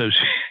to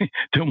associate,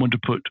 don't want to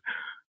put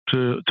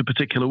to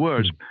particular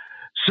words.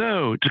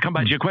 So, to come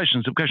back to your question,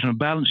 it's a question of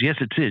balance. Yes,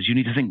 it is. You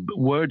need to think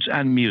words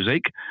and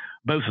music,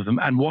 both of them,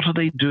 and what are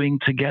they doing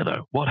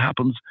together? What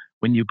happens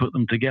when you put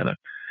them together?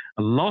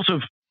 A lot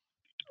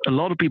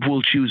of people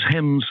will choose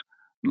hymns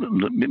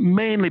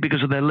mainly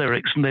because of their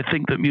lyrics, and they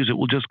think that music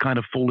will just kind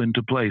of fall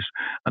into place,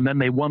 and then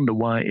they wonder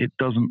why it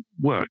doesn't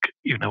work,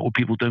 or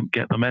people don't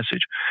get the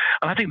message.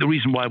 And I think the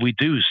reason why we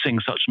do sing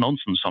such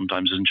nonsense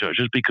sometimes in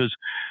churches, because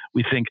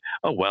we think,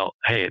 oh well,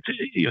 hey,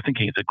 you're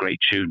thinking it's a great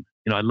tune.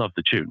 I love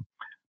the tune.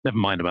 Never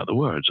mind about the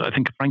words. I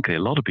think, frankly, a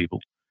lot of people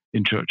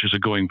in churches are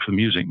going for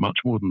music much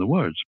more than the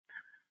words.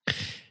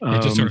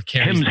 It just sort of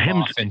carries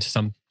them off into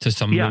some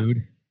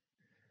mood.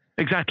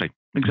 Exactly.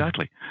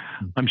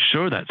 I'm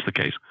sure that's the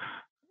case.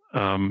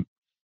 And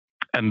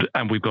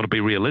we've got to be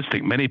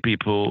realistic. Many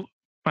people,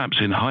 perhaps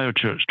in higher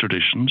church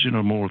traditions,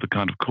 more of the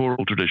kind of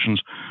choral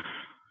traditions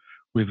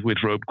with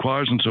robe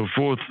choirs and so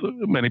forth,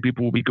 many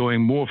people will be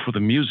going more for the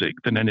music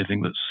than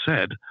anything that's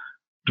said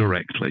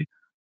directly.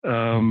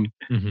 I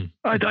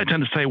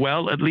tend to say,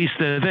 well, at least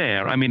they're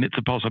there. I mean, it's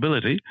a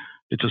possibility.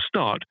 It's a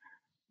start.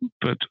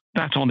 But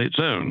that on its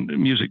own,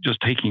 music just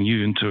taking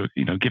you into,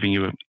 giving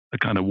you a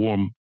kind of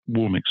warm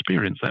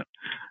experience,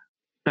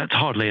 that's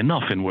hardly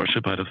enough in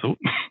worship, I'd have thought.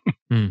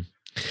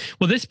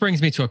 Well, this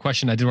brings me to a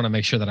question I did want to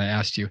make sure that I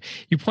asked you.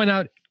 You point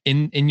out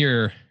in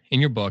your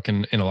book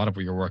and in a lot of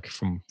your work,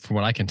 from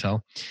what I can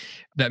tell,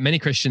 that many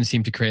Christians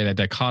seem to create a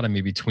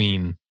dichotomy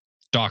between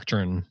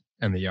doctrine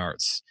and the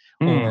arts,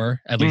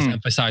 or at least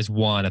emphasize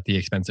one at the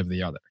expense of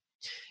the other.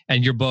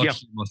 And your book, your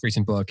most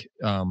recent book,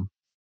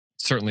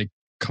 certainly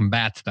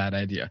combats that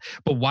idea.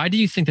 But why do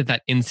you think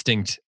that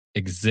instinct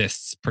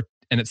exists?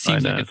 And it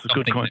seems like it's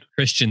something that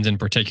Christians in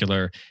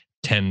particular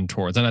tend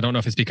towards. And I don't know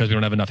if it's because we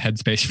don't have enough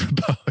headspace for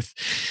both.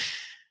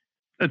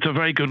 It's a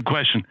very good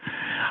question.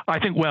 I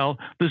think,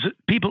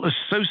 people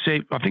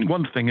associate, I think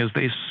one thing is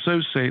they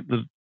associate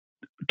the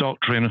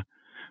doctrine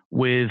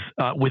with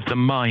the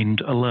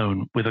mind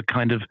alone, with a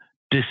kind of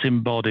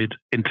disembodied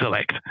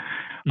intellect.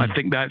 I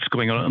think that's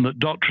going on. And that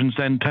doctrines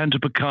then tend to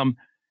become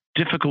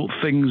difficult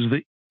things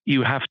that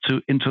you have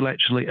to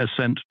intellectually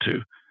assent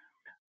to.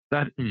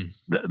 That's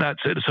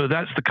it. So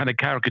that's the kind of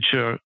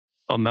caricature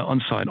on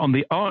the side. On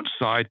the arts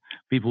side,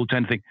 people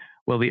tend to think,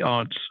 well, the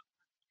arts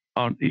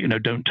aren't,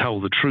 don't tell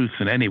the truth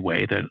in any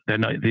way. They're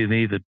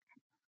neither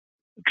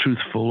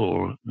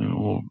truthful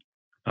or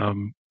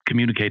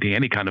communicating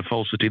any kind of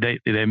falsity.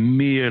 They're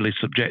merely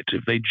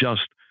subjective. They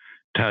just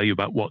tell you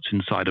about what's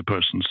inside a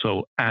person's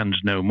soul and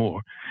no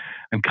more,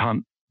 and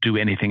can't do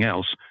anything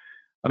else.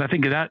 And I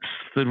think that's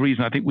the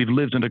reason I think we've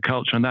lived in a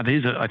culture, and that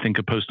is, I think,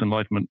 a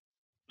post-Enlightenment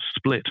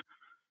split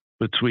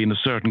between a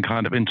certain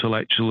kind of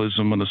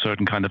intellectualism and a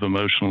certain kind of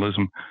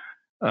emotionalism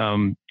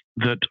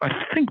that I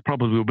think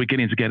probably we're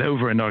beginning to get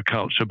over in our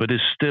culture, but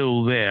is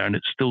still there, and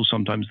it's still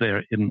sometimes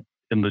there in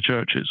the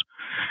churches.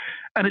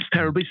 And it's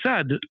terribly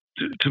sad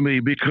to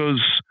me,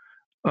 because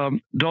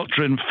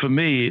doctrine for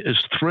me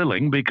is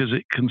thrilling, because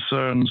it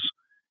concerns,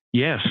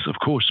 yes, of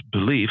course,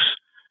 beliefs,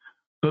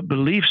 but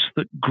beliefs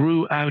that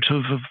grew out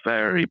of a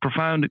very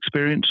profound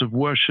experience of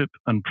worship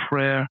and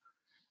prayer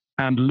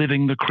and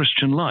living the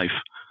Christian life.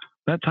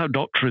 That's how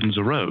doctrines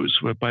arose,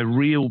 were by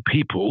real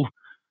people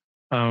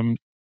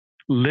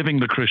living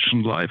the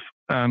Christian life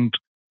and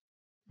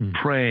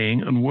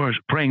praying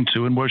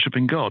to and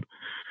worshiping God.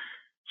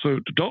 So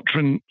the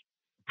doctrine,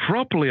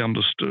 properly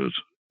understood,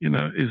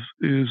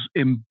 is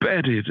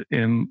embedded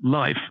in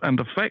life and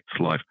affects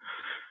life.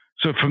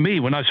 So for me,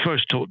 when I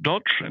first taught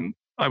doctrine,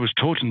 I was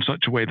taught in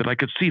such a way that I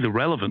could see the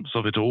relevance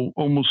of it all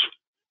almost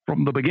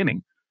from the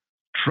beginning.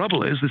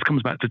 Trouble is, this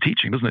comes back to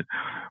teaching, doesn't it?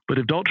 But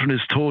if doctrine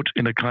is taught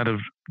in a kind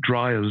of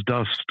dry as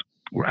dust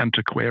or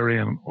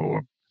antiquarian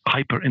or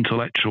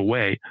hyper-intellectual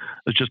way,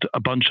 it's just a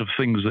bunch of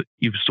things that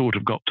you've sort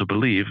of got to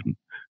believe and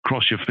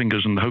cross your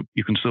fingers and hope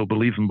you can still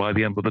believe them by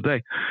the end of the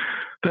day,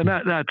 then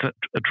that's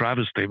a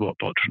travesty of what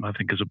doctrine, I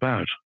think, is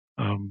about.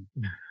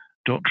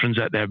 Doctrines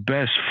at their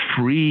best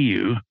free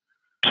you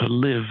to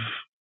live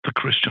the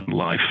Christian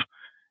life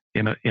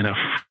in a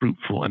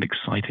fruitful and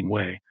exciting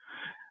way.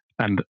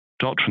 And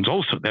doctrines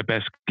also at their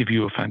best give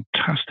you a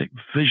fantastic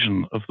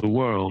vision of the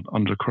world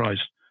under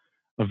Christ,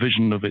 a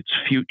vision of its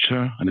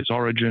future and its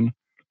origin,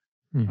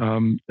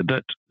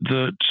 that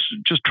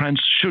just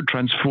should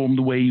transform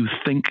the way you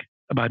think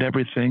about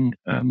everything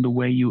and the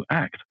way you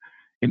act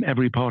in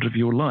every part of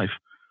your life.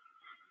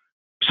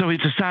 So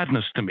it's a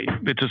sadness to me.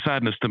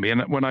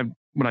 And when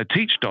I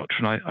teach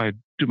doctrine, I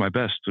do my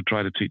best to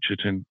try to teach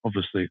it in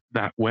obviously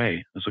that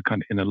way, as a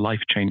kind of in a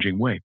life-changing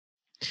way.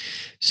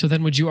 So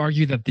then, would you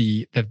argue that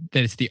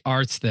that it's the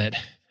arts that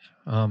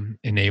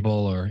enable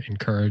or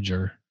encourage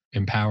or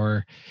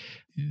empower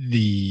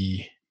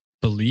the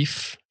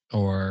belief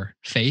or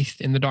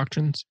faith in the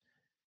doctrines?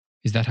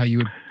 Is that how you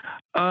would?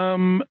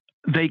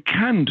 They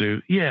can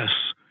do, yes.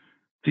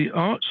 The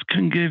arts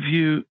can give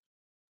you.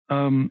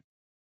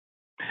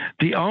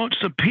 The arts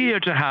appear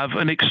to have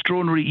an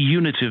extraordinary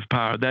unitive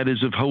power, that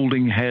is, of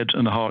holding head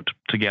and heart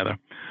together,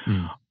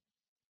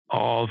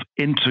 of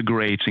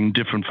integrating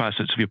different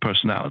facets of your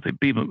personality.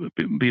 People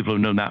have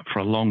known that for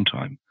a long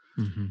time.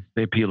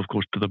 They appeal, of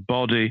course, to the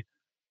body,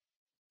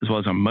 as well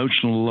as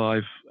emotional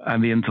life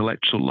and the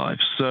intellectual life.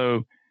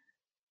 So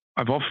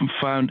I've often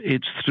found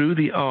it's through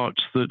the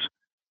arts that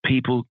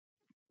people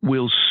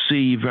will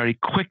see very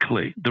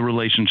quickly the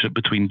relationship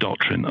between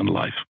doctrine and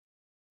life.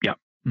 Yeah.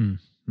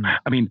 Mm-hmm.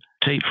 I mean,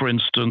 take, for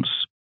instance,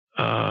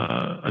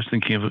 I was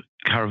thinking of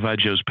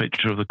Caravaggio's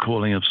picture of the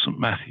Calling of St.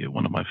 Matthew,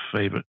 one of my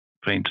favorite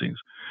paintings,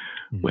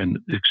 when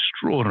the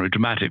extraordinary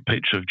dramatic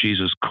picture of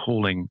Jesus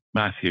calling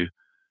Matthew,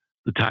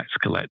 the tax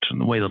collector, and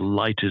the way the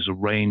light is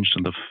arranged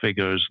and the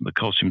figures and the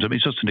costumes. I mean,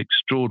 it's just an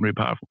extraordinary,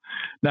 powerful.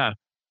 Now,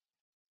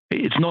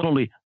 it's not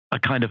only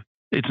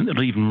it's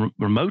not even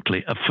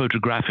remotely a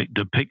photographic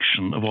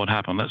depiction of what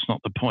happened. That's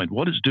not the point.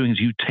 What it's doing is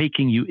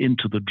taking you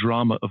into the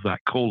drama of that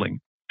calling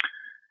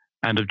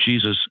and of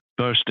Jesus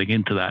bursting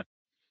into that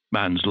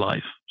man's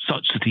life,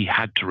 such that he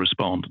had to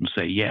respond and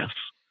say yes.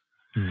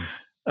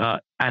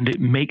 And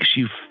it makes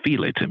you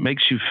feel it. It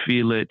makes you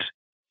feel it,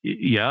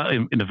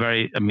 in a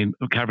very, I mean,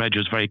 Caravaggio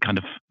is very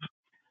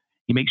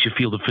he makes you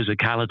feel the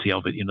physicality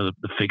of it. You know,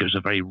 the figures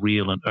are very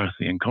real and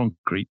earthy and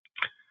concrete.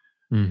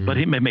 Mm-hmm. But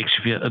it makes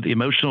you feel at the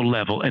emotional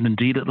level, and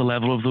indeed at the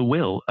level of the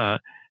will.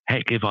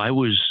 Heck, if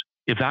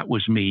that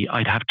was me,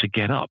 I'd have to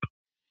get up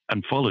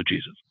and follow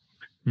Jesus.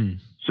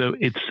 So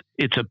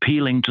it's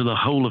appealing to the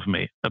whole of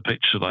me, a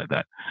picture like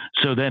that.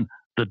 So then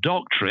the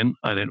doctrine,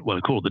 I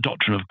call it the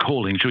doctrine of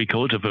calling, should we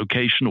call it a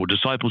vocation or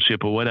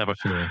discipleship or whatever,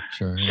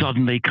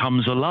 suddenly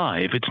comes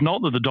alive. It's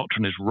not that the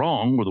doctrine is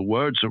wrong or the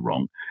words are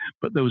wrong,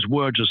 but those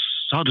words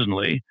are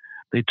suddenly,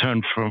 they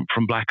turn from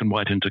black and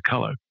white into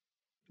color.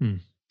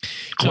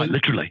 Quite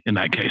literally in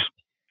that case.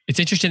 It's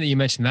interesting that you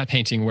mentioned that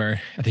painting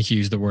where I think you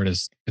used the word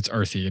as it's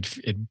earthy.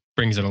 It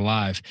brings it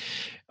alive.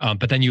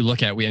 But then you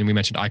look at, we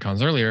mentioned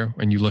icons earlier,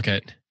 when you look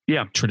at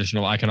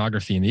traditional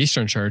iconography in the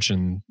Eastern Church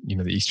and,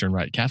 the Eastern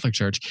Rite Catholic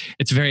Church,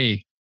 it's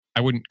very,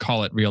 I wouldn't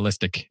call it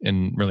realistic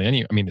in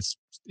really it's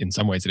in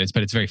some ways it is,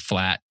 but it's very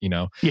flat,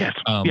 Yes.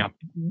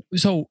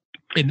 So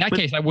in that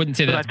case, I wouldn't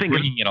say that it's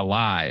bringing it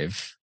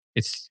alive.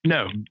 It's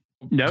No,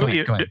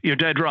 you're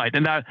dead right.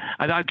 And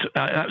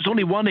that's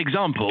only one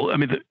example. I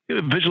mean,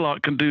 the visual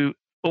art can do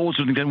all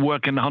sorts of things and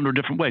work in 100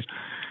 different ways.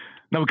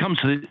 Now, when it comes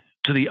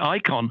to the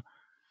icon,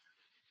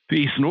 the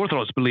Eastern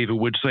Orthodox believer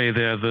would say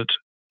there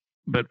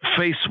but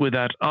faced with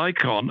that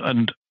icon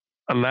and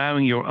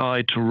allowing your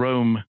eye to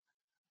roam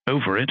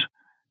over it,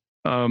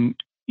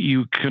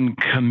 you can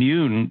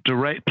commune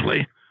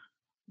directly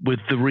with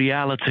the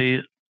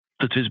reality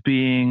that is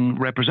being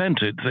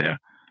represented there.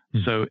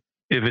 So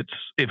if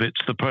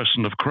it's the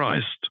person of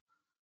Christ,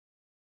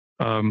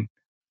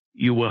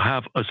 you will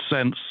have a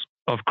sense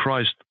of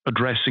Christ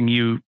addressing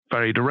you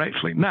very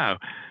directly. Now,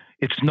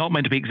 it's not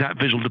meant to be exact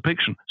visual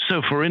depiction.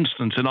 So, for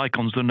instance, in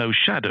icons, there are no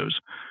shadows.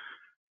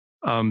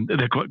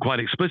 They're quite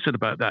explicit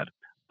about that.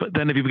 But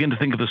then if you begin to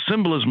think of the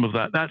symbolism of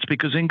that, that's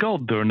because in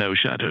God there are no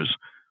shadows.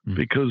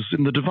 Because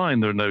in the divine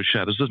there are no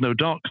shadows. There's no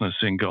darkness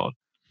in God.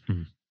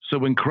 So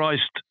when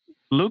Christ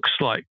looks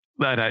like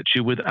that at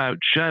you without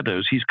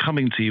shadows, he's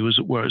coming to you, as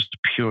it were, as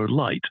pure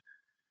light.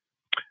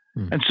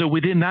 And so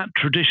within that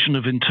tradition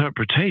of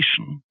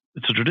interpretation,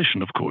 it's a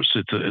tradition, of course,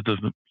 it's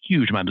a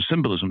huge amount of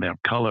symbolism there,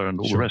 color and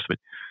all the rest of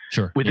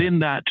it. Within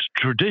that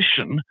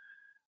tradition,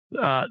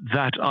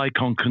 that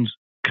icon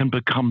can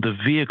become the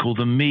vehicle,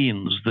 the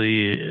means,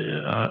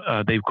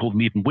 they've called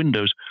them even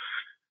windows,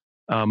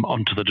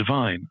 onto the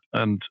divine.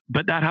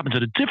 But that happens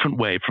in a different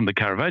way from the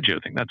Caravaggio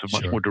thing. That's a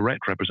much more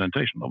direct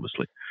representation,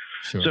 obviously.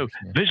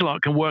 Visual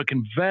art can work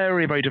in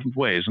very, very different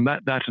ways. And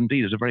that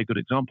indeed is a very good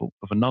example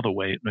of another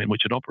way in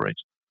which it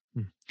operates.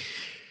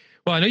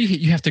 Well, I know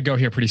you have to go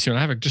here pretty soon.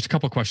 I have just a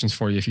couple of questions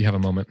for you if you have a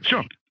moment.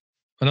 Sure.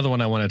 Another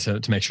one I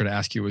wanted to make sure to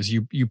ask you was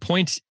you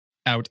point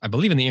out, I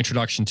believe in the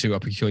introduction to A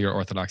Peculiar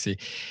Orthodoxy,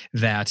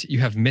 that you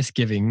have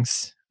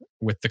misgivings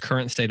with the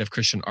current state of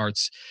Christian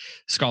arts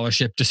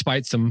scholarship,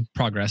 despite some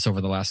progress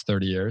over the last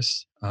 30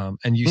 years.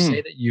 And you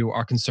say that you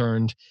are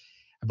concerned,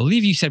 I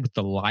believe you said, with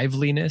the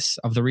liveliness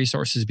of the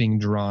resources being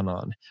drawn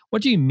on.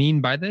 What do you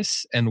mean by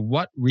this? And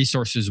what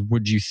resources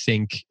would you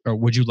think, or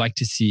would you like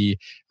to see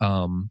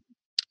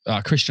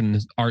Christian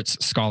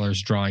arts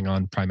scholars drawing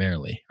on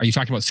primarily? Are you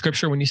talking about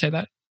scripture when you say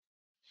that?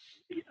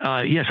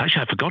 Yes,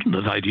 actually, I've forgotten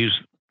that I'd used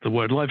the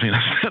word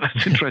liveliness.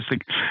 That's interesting.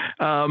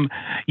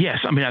 Yes,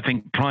 I mean, I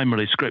think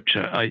primarily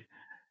scripture.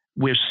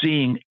 We're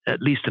seeing,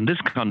 at least in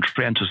this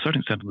country and to a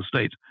certain extent in the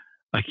States,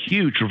 a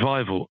huge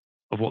revival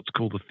of what's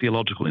called the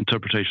theological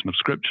interpretation of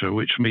scripture,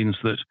 which means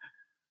that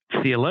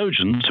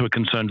theologians who are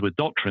concerned with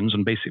doctrines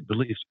and basic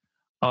beliefs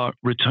are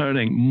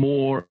returning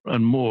more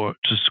and more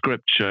to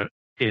scripture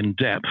in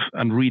depth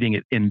and reading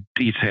it in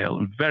detail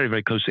and very,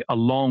 very closely,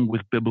 along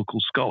with biblical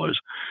scholars.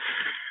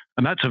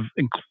 And that's an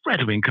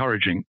incredibly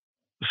encouraging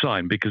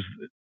sign, because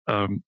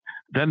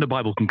then the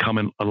Bible can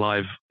come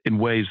alive in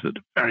ways that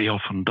very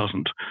often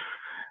doesn't.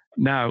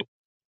 Now,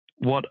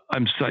 what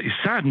I'm slightly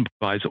saddened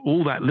by is that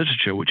all that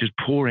literature, which is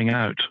pouring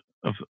out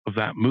of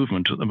that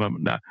movement at the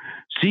moment now,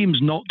 seems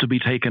not to be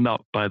taken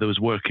up by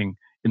those working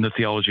in the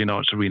theology and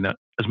arts arena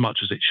as much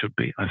as it should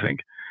be, I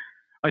think.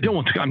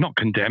 I'm not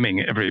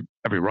condemning every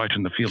writer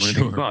in the field or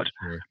anything,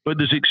 but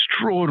there's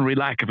extraordinary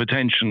lack of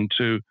attention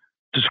to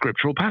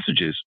scriptural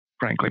passages,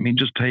 frankly. I mean,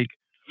 just take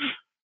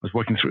was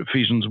working through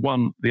Ephesians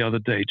 1 the other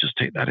day. Just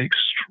take that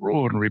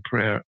extraordinary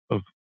prayer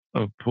of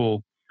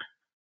Paul.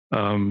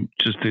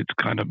 Just its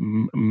kind of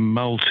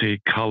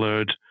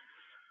multicolored,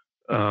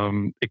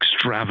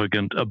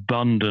 extravagant,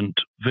 abundant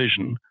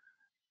vision.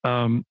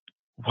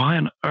 Why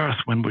on earth,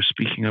 when we're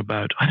speaking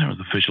about, I don't know,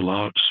 the visual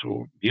arts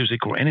or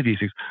music or any of these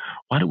things,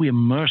 why don't we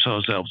immerse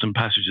ourselves in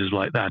passages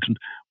like that? And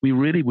we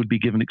really would be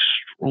given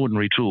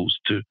extraordinary tools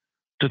to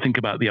think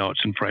about the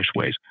arts in fresh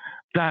ways.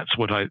 That's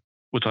what I'm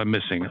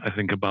missing, I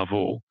think, above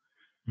all.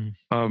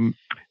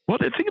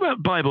 What I think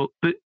about Bible,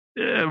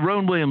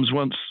 Rowan Williams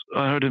once,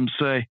 I heard him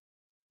say,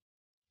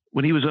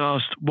 when he was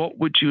asked, what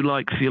would you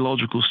like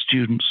theological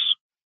students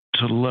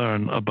to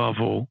learn above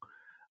all?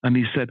 And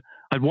he said,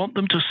 I'd want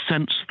them to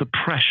sense the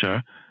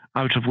pressure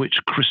out of which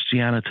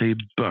Christianity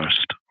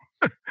burst.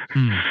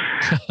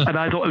 And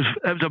I thought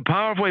it was a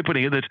powerful way of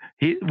putting it, that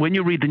when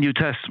you read the New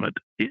Testament,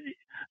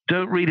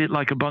 don't read it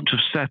like a bunch of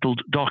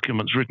settled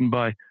documents written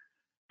by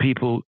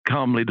people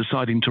calmly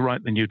deciding to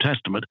write the New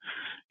Testament.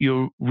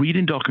 You're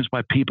reading documents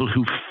by people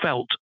who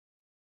felt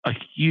a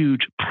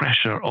huge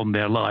pressure on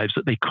their lives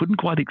that they couldn't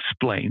quite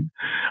explain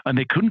and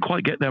they couldn't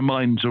quite get their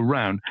minds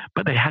around,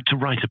 but they had to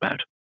write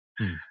about.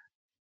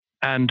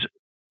 And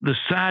the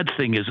sad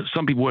thing is that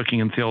some people working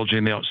in theology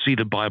and the arts see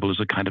the Bible as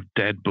a kind of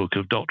dead book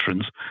of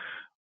doctrines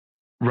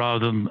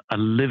rather than a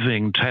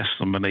living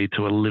testimony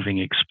to a living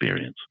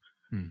experience.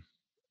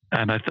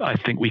 And I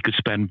think we could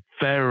spend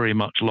very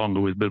much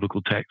longer with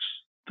biblical texts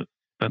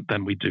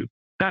than we do.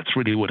 That's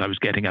really what I was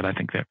getting at, I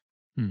think, there.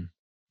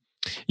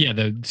 Yeah,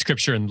 the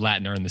scripture and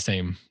Latin are in the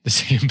same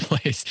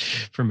place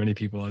for many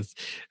people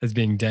as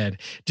being dead.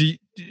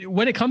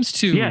 When it comes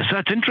to... Yes,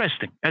 that's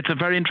interesting. That's a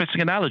very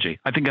interesting analogy.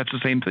 I think that's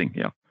the same thing,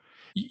 yeah.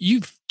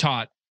 You've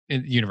taught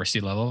at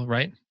university level,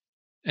 right?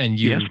 And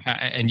you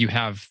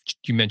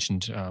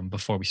mentioned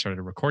before we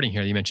started recording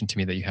here, you mentioned to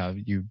me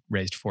that you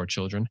raised 4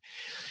 children.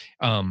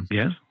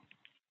 Yes.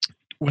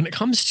 When it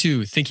comes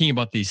to thinking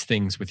about these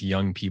things with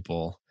young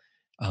people,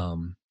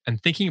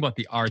 and thinking about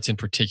the arts in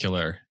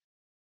particular,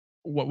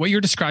 what you're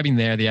describing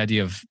there, the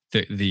idea of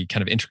the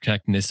kind of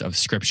interconnectedness of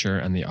scripture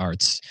and the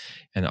arts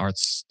and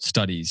arts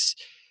studies.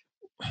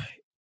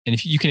 And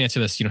if you can answer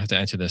this, you don't have to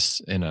answer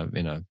this in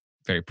a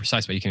very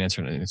precise way. You can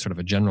answer it in sort of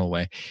a general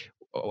way.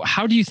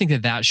 How do you think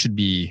that should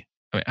be?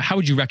 How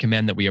would you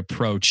recommend that we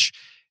approach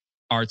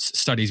arts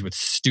studies with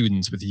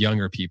students, with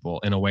younger people,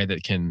 in a way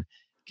that can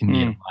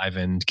be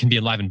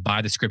enlivened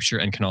by the scripture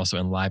and can also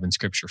enliven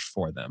scripture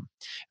for them,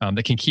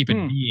 that can keep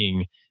it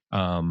being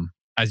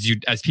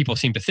as people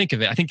seem to think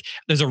of it? I think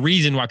there's a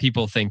reason why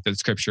people think that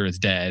scripture is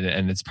dead,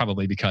 and it's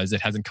probably because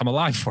it hasn't come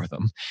alive for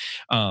them.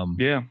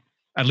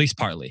 At least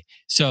partly.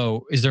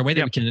 So is there a way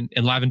that we can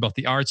enliven both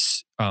the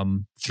arts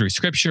through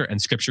scripture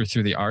and scripture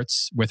through the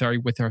arts with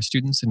our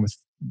students and with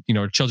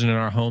children in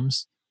our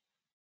homes?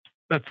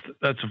 That's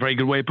a very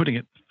good way of putting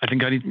it. I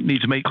think I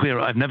need to make clear,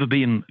 I've never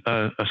been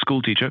a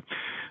school teacher.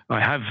 I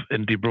have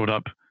indeed brought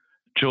up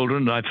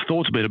children. I've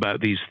thought a bit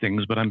about these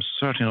things, but I'm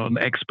certainly not an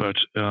expert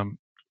in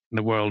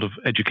the world of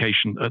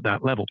education at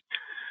that level.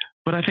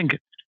 But I think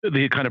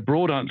the kind of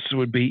broad answer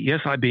would be,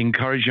 yes, I'd be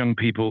encourage young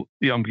people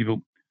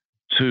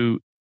to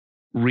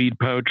read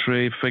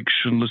poetry,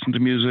 fiction, listen to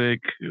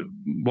music,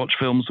 watch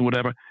films or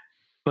whatever.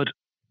 But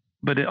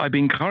I've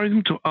been encouraging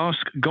them to ask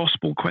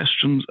gospel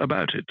questions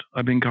about it.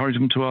 I've been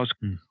encouraging them to ask,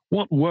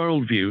 what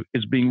worldview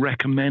is being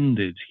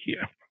recommended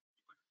here?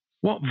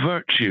 What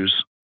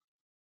virtues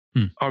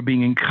are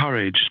being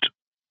encouraged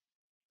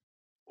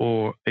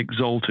or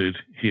exalted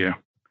here?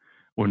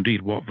 Or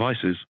indeed, what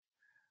vices?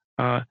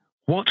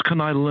 What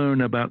can I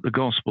learn about the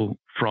gospel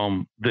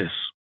from this?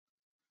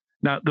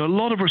 Now, there are a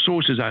lot of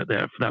resources out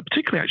there for that,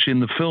 particularly actually in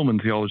the film and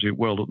theology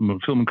world at the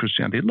moment, film and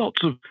Christianity.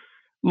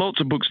 Lots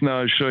of books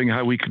now showing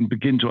how we can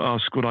begin to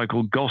ask what I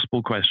call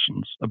gospel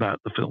questions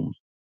about the films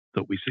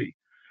that we see.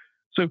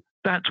 So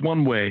that's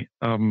one way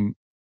in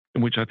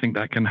which I think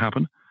that can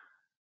happen.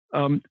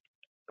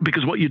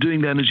 Because what you're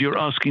doing then is you're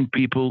asking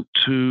people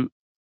to,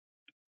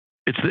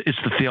 it's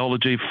the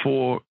theology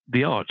for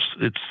the arts.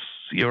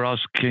 You're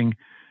asking,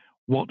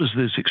 what does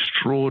this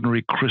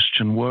extraordinary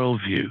Christian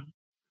worldview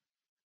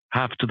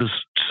have to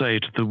say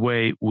to the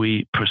way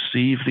we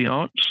perceive the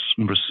arts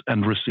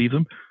and receive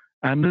them,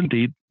 and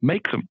indeed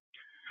make them?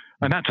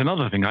 And that's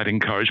another thing I'd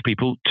encourage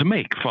people to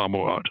make far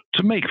more art,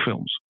 to make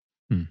films,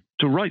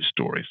 to write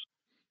stories.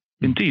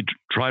 Indeed,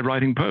 try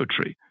writing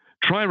poetry,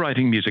 try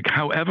writing music,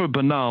 however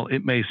banal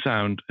it may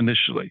sound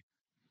initially.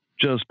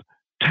 Just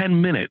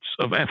 10 minutes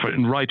of effort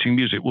in writing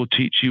music will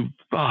teach you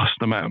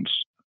vast amounts,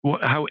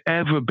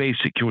 however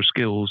basic your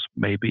skills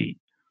may be.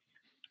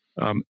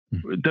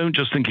 Don't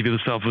just think of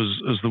yourself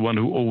as the one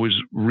who always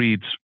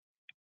reads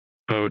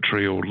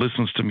poetry or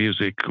listens to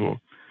music, or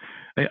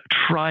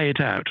try it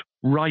out.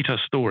 Write a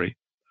story.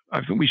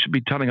 I think we should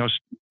be telling our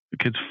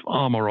kids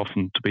far more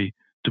often to be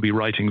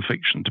writing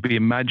fiction, to be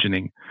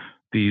imagining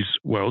these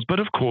worlds, but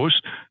of course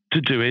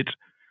to do it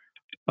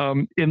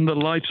in the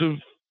light of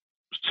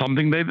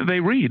something they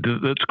read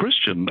that's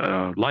Christian,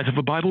 light of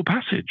a Bible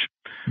passage.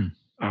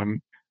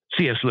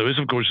 C.S. Lewis,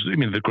 of course, I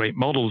mean, the great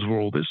models were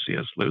all this.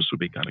 C.S. Lewis would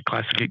be kind of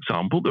classic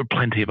example. There are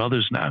plenty of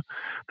others now.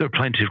 There are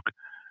plenty of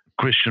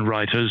Christian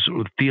writers,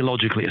 or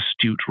theologically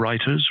astute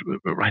writers,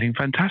 writing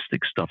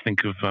fantastic stuff.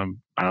 Think of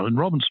Marilyn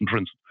Robinson, for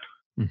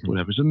instance,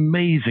 who's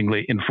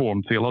amazingly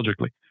informed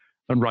theologically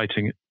and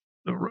writing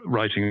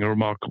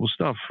remarkable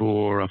stuff.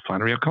 Or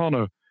Flannery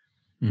O'Connor,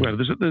 where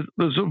there's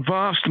a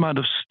vast amount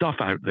of stuff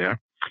out there.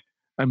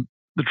 And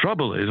the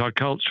trouble is our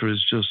culture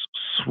is just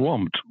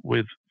swamped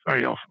with,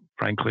 very often,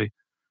 frankly,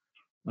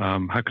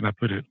 how can I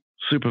put it,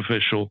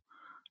 superficial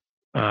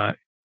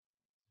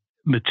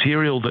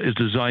material that is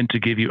designed to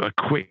give you a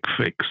quick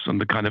fix and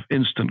the kind of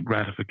instant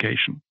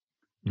gratification.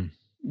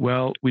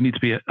 Well, we need to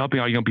be helping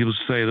our young people to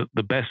say that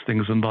the best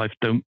things in life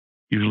don't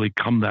usually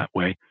come that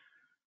way.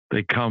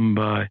 They come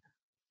by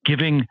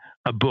giving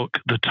a book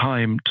the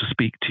time to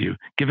speak to you,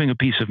 giving a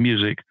piece of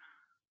music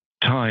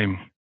time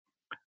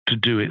to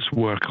do its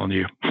work on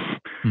you,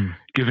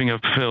 giving a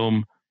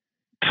film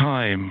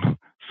time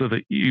so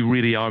that you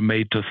really are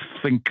made to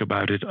think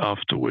about it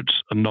afterwards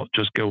and not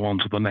just go on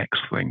to the next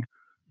thing.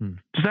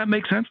 Does that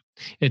make sense?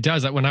 It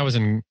does. When I was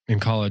in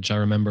college, I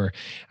remember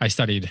I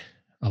studied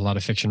a lot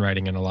of fiction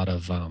writing and a lot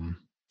of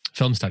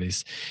film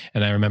studies.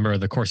 And I remember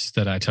the courses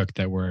that I took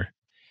that were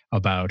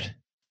about,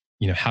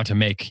 how to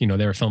make,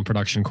 there were film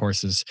production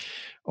courses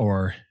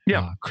or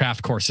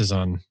craft courses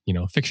on,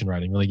 fiction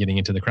writing, really getting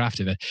into the craft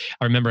of it.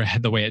 I remember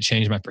the way it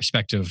changed my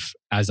perspective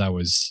as I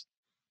was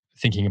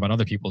thinking about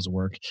other people's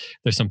work.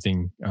 There's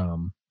something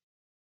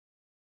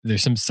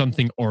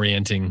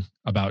orienting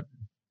about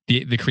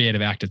the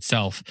creative act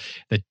itself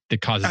that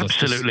causes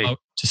Absolutely. us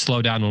to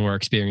slow down when we're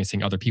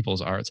experiencing other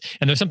people's arts.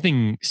 And there's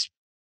something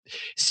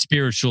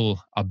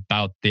spiritual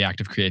about the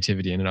act of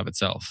creativity in and of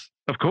itself.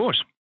 Of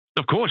course,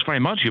 very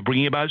much. You're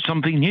bringing about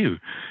something new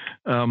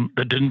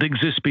that didn't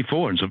exist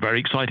before. And it's a very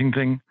exciting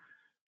thing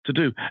to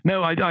do.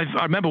 No, I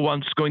remember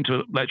once going to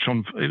a lecture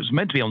on, it was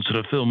meant to be on sort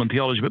of film and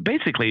theology, but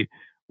basically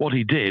what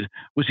he did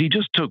was he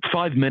just took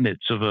 5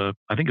 minutes of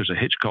I think it was a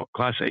Hitchcock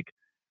classic,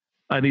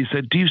 and he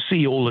said, do you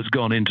see all that's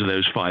gone into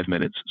those 5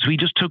 minutes? So he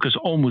just took us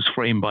almost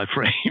frame by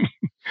frame,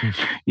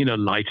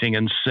 lighting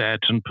and set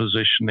and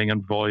positioning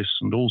and voice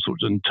and all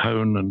sorts, and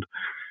tone and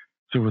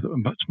so forth.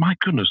 But my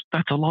goodness,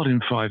 that's a lot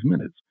in 5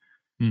 minutes.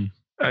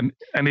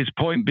 And his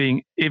point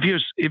being, if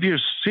you're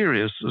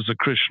serious as a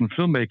Christian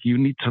filmmaker, you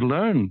need to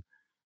learn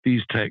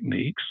these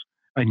techniques.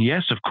 And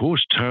yes, of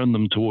course, turn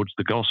them towards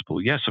the gospel.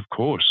 Yes, of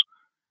course,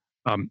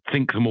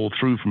 think them all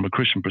through from a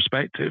Christian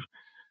perspective.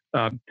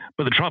 But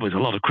the trouble is, a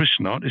lot of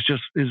Christian art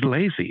is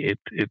lazy.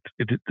 It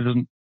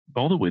doesn't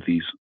bother with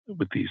these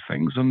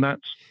things, and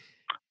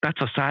that's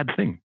a sad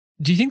thing.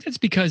 Do you think that's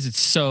because it's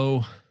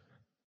so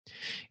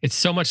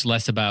much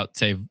less about,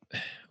 say,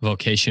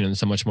 vocation and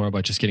so much more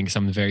about just getting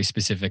some very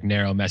specific,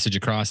 narrow message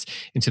across?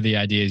 Into the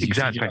idea is you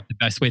figure out the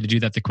best way to do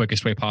that the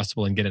quickest way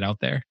possible and get it out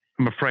there?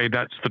 I'm afraid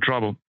that's the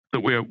trouble,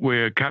 that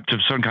we're captive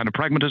to some kind of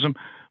pragmatism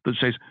that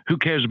says, who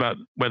cares about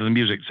whether the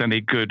music's any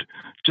good?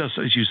 Just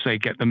as you say,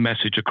 get the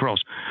message across.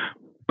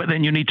 But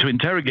then you need to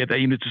interrogate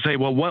that. You need to say,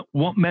 well,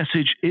 what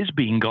message is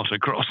being got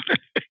across?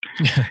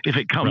 if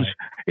it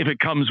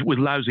comes with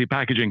lousy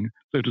packaging,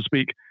 so to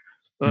speak,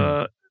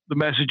 the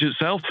message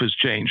itself has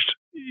changed.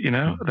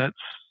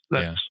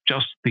 That's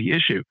just the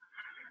issue.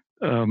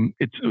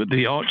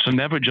 The arts are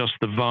never just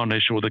the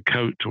varnish or the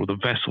coat or the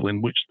vessel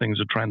in which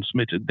things are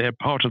transmitted. They're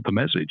part of the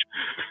message.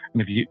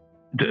 And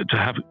to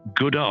have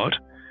good art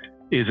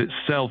is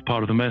itself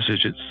part of the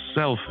message.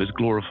 Itself is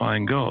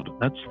glorifying God.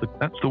 That's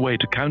the way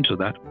to counter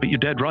that. But you're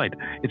dead right.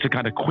 It's a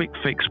kind of quick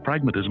fix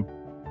pragmatism.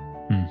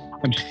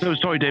 I'm so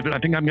sorry, David. I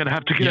think I'm going to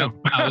have to go.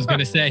 I was going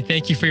to say,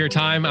 thank you for your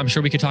time. I'm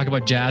sure we could talk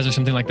about jazz or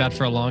something like that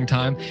for a long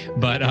time.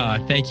 But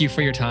thank you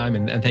for your time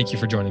and thank you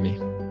for joining me.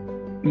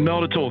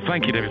 Not at all.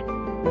 Thank you, David.